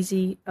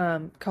speakeasy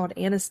called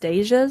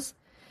Anastasia's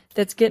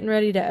that's getting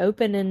ready to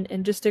open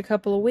in just a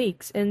couple of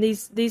weeks. And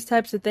these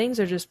types of things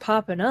are just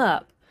popping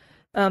up.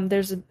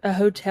 There's a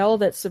hotel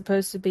that's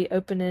supposed to be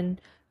opening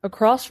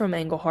across from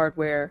Angle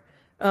Hardware.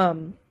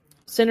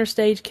 Center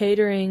Stage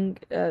Catering,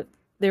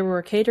 they were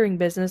a catering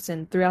business,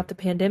 and throughout the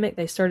pandemic,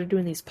 they started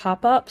doing these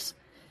pop-ups,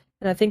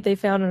 and I think they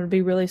found them to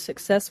be really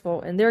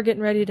successful, and they're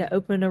getting ready to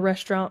open a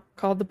restaurant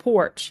called The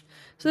Porch.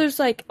 So there's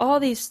like all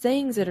these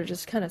things that are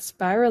just kind of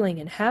spiraling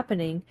and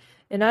happening,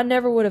 and I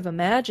never would have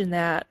imagined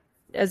that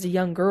as a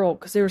young girl,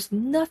 because there was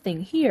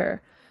nothing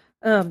here.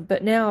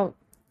 But now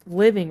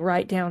living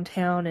right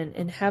downtown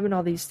and having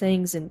all these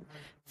things and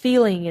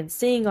feeling and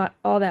seeing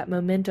all that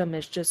momentum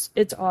is just,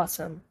 it's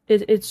awesome.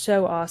 It's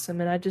so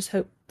awesome. And I just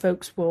hope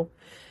folks will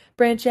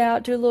branch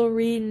out, do a little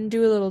reading,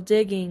 do a little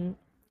digging,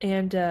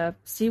 and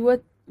see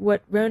what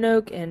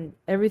Roanoke and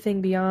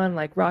everything beyond,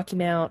 like Rocky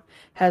Mount,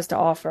 has to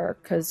offer.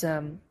 Because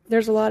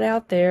there's a lot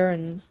out there,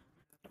 and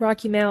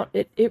Rocky Mount,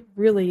 it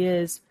really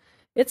is.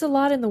 It's a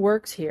lot in the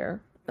works here,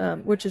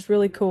 which is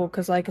really cool.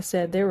 Because, like I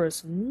said, there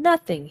was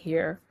nothing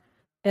here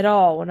at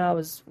all when I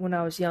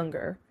was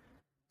younger.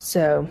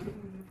 So,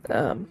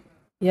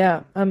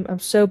 yeah, I'm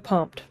so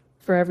pumped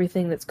for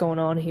everything that's going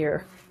on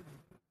here.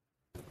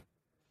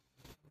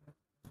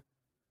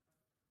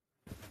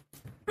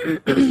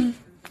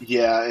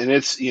 Yeah, and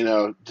it's, you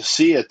know, to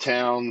see a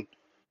town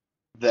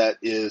that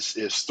is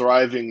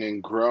thriving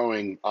and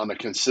growing on a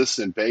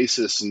consistent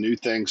basis and new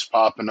things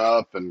popping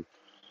up and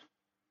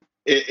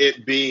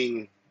it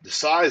being the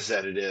size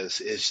that it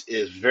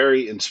is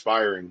very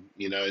inspiring.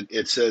 You know,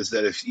 it says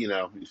that if you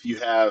know if you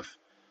have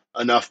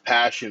enough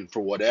passion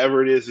for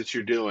whatever it is that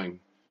you're doing,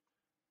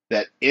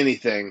 that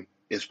anything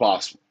is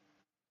possible.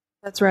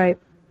 That's right.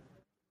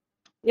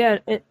 Yeah,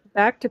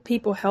 back to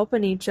people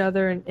helping each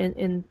other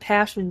and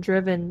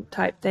passion-driven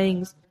type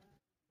things.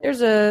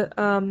 There's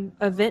a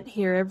event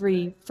here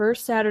every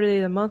first Saturday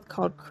of the month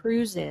called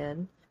Cruise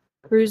In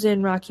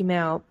Rocky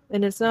Mount,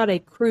 and it's not a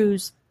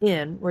cruise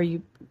in where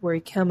you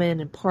come in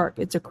and park.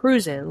 It's a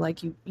cruise in,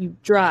 like you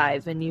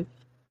drive and you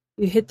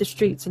hit the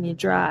streets and you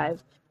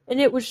drive. And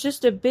it was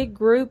just a big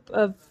group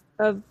of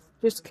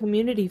just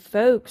community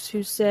folks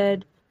who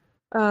said,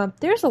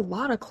 there's a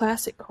lot of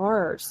classic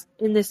cars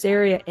in this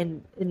area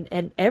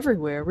and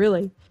everywhere,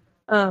 really.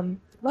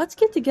 Let's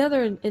get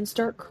together and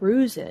start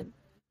cruising.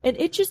 And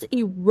it just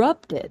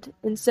erupted.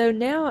 And so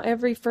now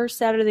every first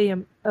Saturday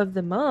of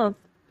the month,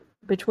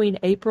 between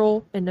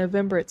April and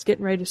November, it's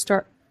getting ready to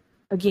start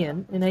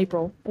again in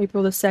April the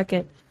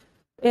 2nd.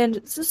 And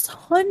it's just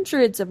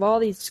hundreds of all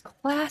these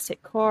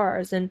classic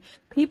cars, and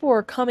people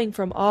are coming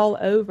from all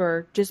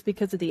over just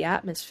because of the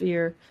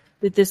atmosphere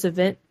that this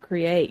event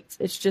creates.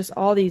 It's just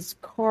all these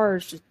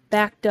cars just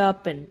backed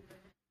up and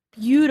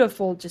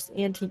beautiful, just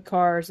antique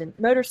cars and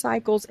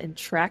motorcycles and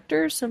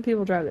tractors. Some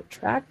people drive the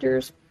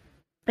tractors,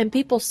 and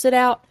people sit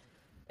out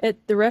at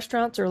the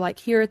restaurants, or like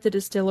here at the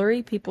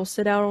distillery, people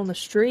sit out on the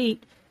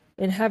street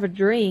and have a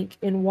drink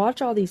and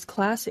watch all these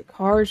classic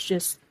cars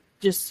just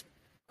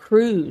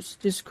cruise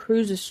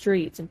the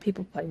streets, and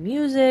people play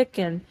music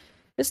and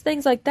just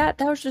things like that.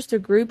 That was just a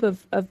group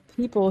of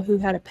people who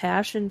had a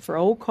passion for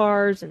old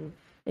cars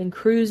and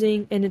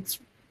cruising, and it's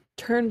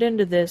turned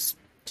into this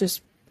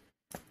just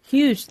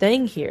huge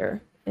thing here.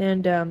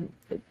 And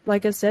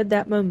like I said,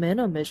 that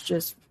momentum is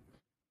just,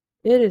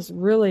 it is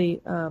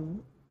really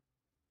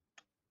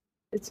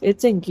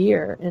it's in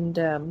gear,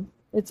 and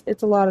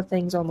it's a lot of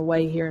things on the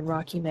way here in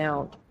Rocky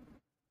Mount.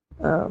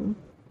 Um,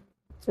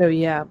 so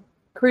yeah,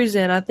 Cruise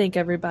In. I think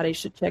everybody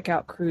should check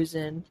out Cruise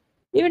In.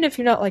 even if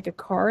you're not like a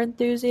car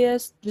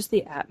enthusiast, just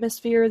the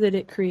atmosphere that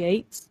it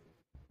creates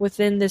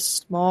within this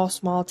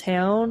small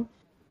town,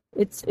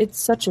 it's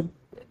such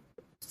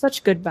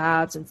good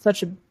vibes and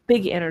such a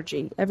big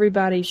energy.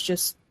 Everybody's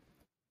just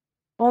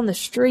on the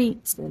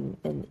streets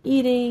and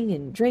eating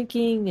and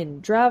drinking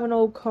and driving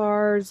old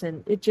cars,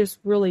 and it just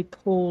really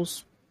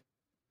pulls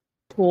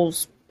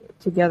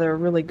together a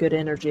really good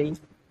energy.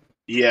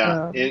 Yeah,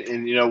 Um,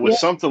 and you know, with yeah,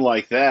 something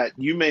like that,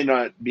 you may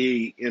not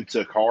be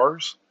into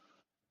cars,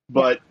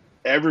 yeah, but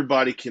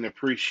everybody can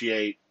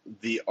appreciate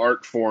the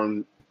art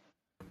form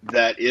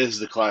that is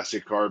the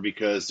classic car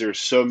because there's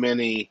so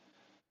many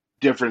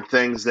different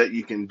things that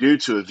you can do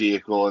to a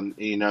vehicle, and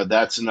you know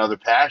that's another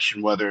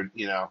passion. Whether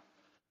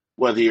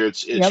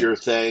it's yep, your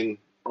thing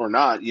or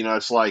not, you know,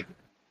 it's like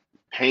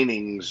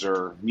paintings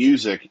or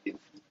music.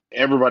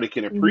 Everybody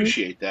can hmm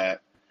appreciate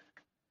that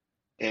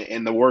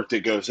and the work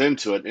that goes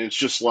into it. And it's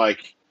just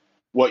like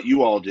what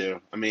you all do.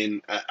 I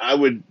mean, I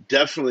would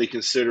definitely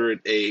consider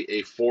it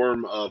a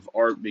form of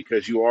art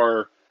because you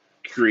are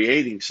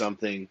creating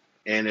something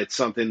and it's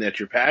something that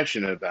you're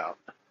passionate about.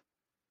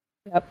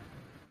 yep.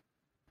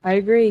 I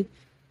agree.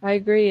 I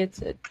agree.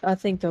 I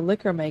think the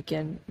liquor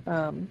making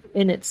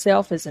in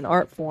itself is an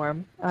art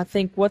form. I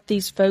think what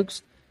these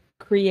folks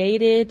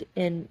created,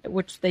 and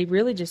which they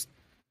really just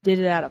did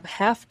it out of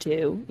have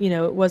to. You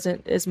know, it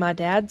wasn't, as my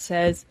dad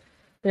says,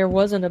 there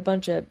wasn't a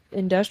bunch of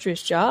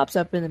industrious jobs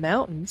up in the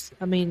mountains.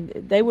 I mean,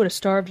 they would have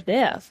starved to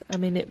death. I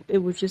mean, it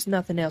was just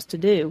nothing else to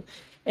do.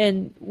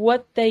 And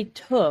what they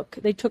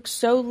took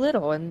so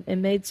little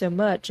and made so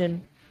much,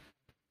 and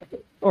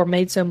or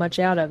made so much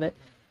out of it.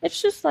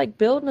 It's just like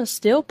building a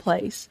still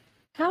place.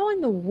 How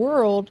in the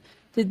world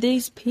did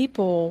these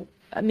people,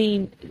 I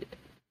mean,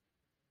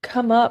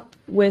 come up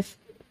with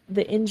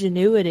the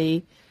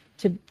ingenuity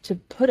to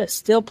put a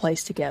still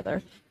place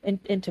together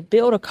and to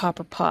build a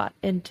copper pot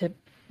and to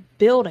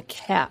build a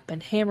cap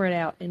and hammer it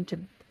out and to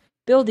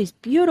build these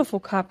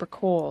beautiful copper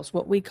coils,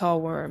 what we call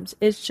worms?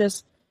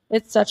 It's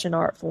such an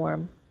art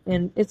form.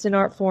 And it's an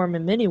art form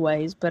in many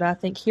ways, but I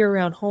think here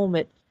around home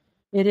it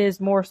is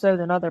more so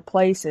than other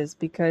places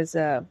because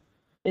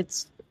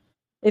it's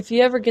if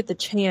you ever get the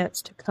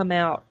chance to come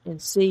out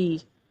and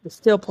see the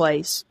still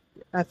place,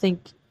 I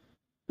think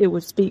it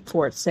would speak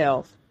for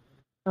itself.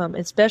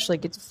 Especially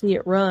get to see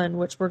it run,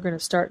 which we're going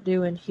to start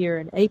doing here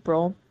in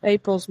April.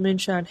 April's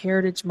Moonshine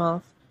Heritage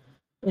Month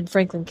in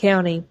Franklin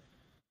County,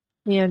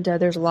 and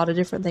there's a lot of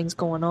different things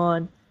going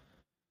on.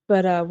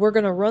 But we're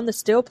going to run the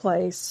still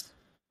place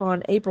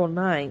on April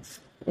 9th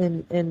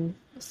and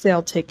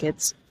sell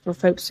tickets for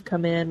folks to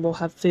come in. We'll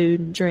have food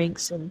and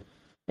drinks, and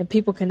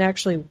people can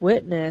actually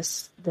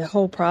witness the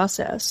whole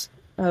process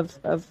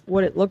of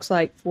what it looks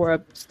like for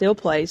a still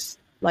place,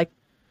 like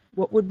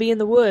what would be in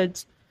the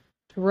woods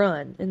to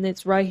run. And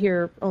it's right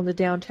here on the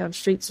downtown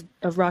streets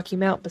of Rocky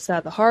Mount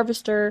beside the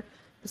Harvester,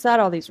 beside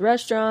all these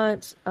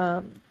restaurants.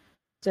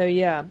 So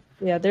yeah,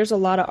 there's a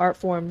lot of art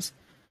forms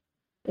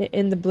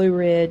in the Blue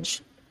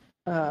Ridge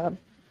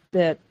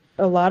that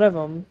a lot of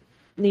them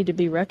need to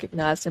be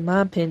recognized, in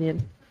my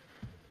opinion.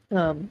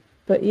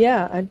 But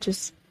yeah,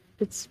 it's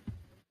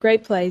a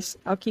great place.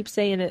 I'll keep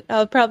saying it.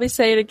 I'll probably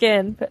say it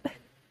again. But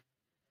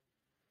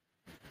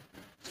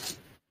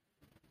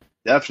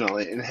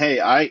Definitely. And hey,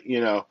 I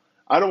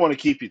don't want to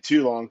keep you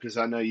too long because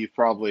I know you've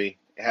probably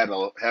had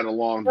a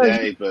long oh,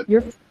 day, but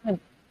you're fine.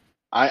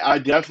 I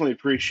definitely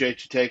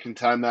appreciate you taking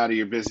time out of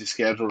your busy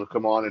schedule to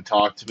come on and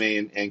talk to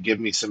me and give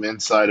me some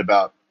insight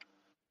about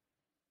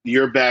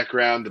your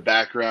background, the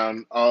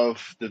background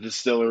of the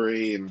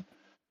distillery, and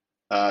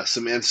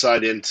some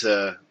insight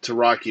into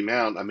Rocky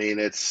Mount. I mean,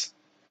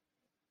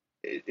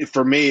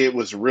 for me, it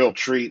was a real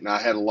treat, and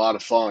I had a lot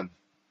of fun.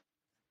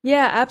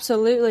 Yeah,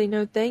 absolutely.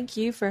 No, thank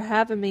you for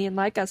having me. And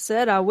like I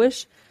said, I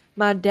wish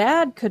my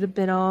dad could have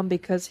been on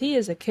because he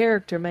is a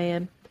character,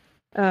 man.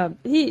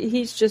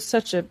 He's just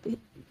such a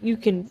you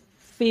can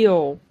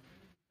feel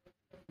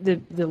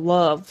the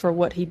love for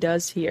what he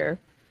does here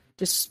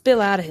just spill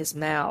out of his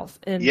mouth.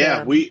 And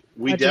Yeah, we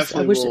I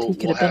definitely wish that he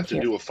could will have been have to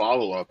here. do a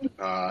follow up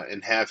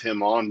and have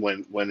him on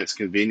when it's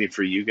convenient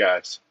for you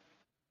guys.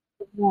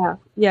 Yeah,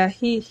 yeah,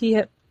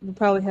 will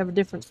probably have a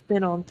different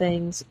spin on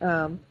things.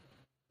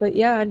 But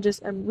yeah,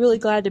 I'm really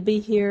glad to be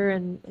here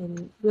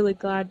and really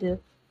glad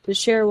to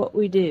share what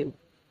we do.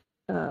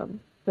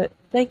 But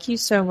thank you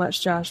so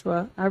much,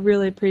 Joshua. I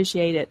really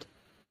appreciate it.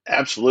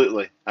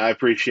 Absolutely, I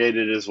appreciate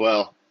it as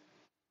well.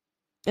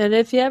 And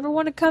if you ever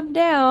want to come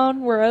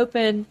down, we're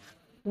open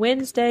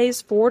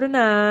Wednesdays 4 to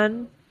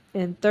 9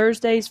 and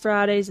Thursdays,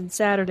 Fridays, and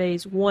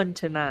Saturdays 1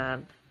 to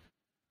 9.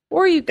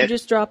 Or you could And,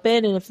 just drop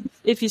in, and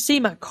if you see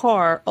my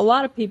car, a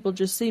lot of people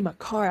just see my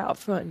car out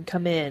front and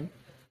come in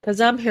because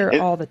I'm here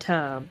and all the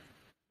time.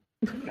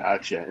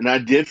 gotcha. And I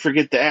did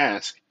forget to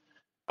ask.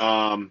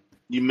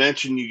 You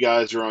mentioned you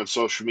guys are on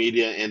social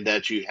media and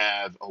that you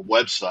have a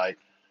website.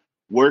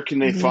 Where can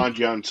they hmm find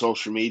you on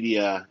social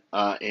media?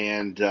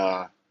 And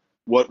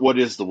what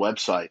is the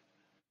website?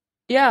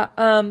 Yeah,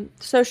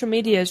 social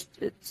media is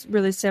it's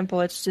really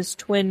simple. It's just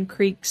Twin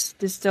Creeks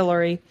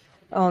Distillery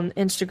on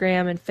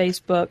Instagram and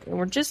Facebook, and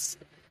we're just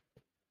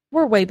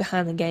we're way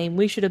behind the game.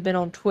 We should have been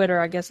on Twitter,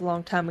 I guess, a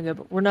long time ago,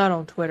 but we're not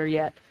on Twitter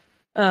yet.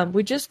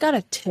 We just got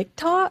a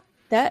TikTok.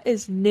 That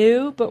is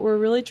new, but we're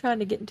really trying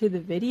to get into the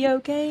video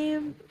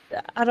game.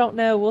 I don't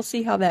know. We'll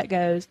see how that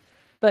goes.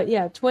 But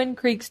yeah, Twin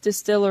Creeks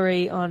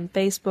Distillery on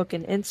Facebook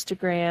and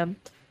Instagram.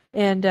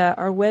 And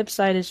our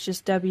website is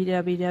just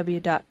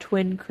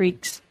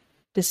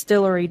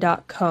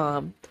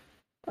www.twincreeksdistillery.com.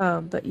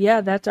 But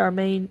yeah, that's our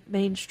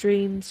main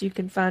streams. You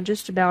can find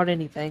just about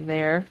anything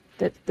there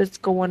that's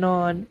going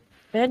on.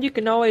 And you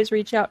can always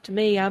reach out to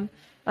me. I'm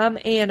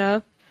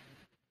Anna,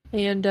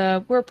 and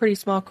we're a pretty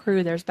small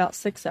crew. There's about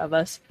 6 of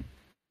us.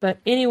 But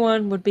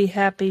anyone would be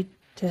happy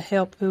to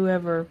help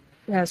whoever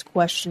has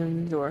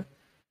questions or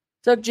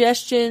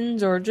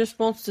suggestions or just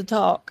wants to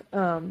talk.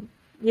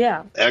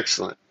 Yeah,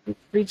 Excellent.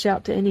 reach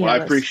out to any Well,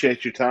 of I us.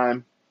 appreciate your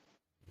time,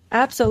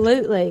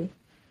 Absolutely.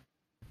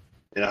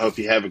 and I hope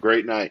you have a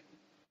great night.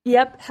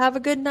 Yep, have a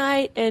good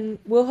night, and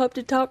we'll hope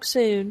to talk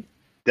soon.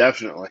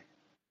 Definitely.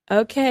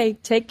 Okay,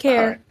 take All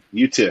care. right.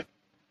 You too.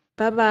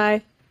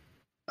 Bye-bye.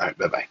 All right.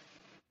 Bye-bye.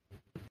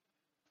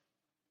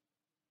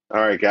 All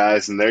right,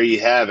 guys, and there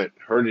you have it.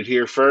 Heard it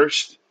here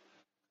first.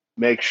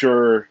 Make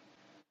sure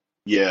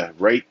you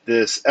rate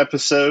this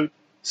episode.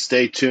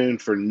 Stay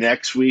tuned for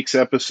next week's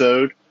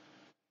episode.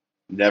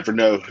 Never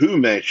know who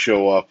may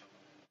show up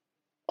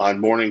on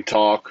Morning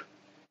Talk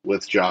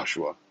with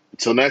Joshua.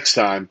 Until next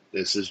time,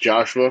 this is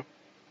Joshua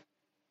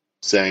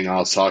saying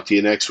I'll talk to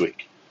you next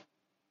week.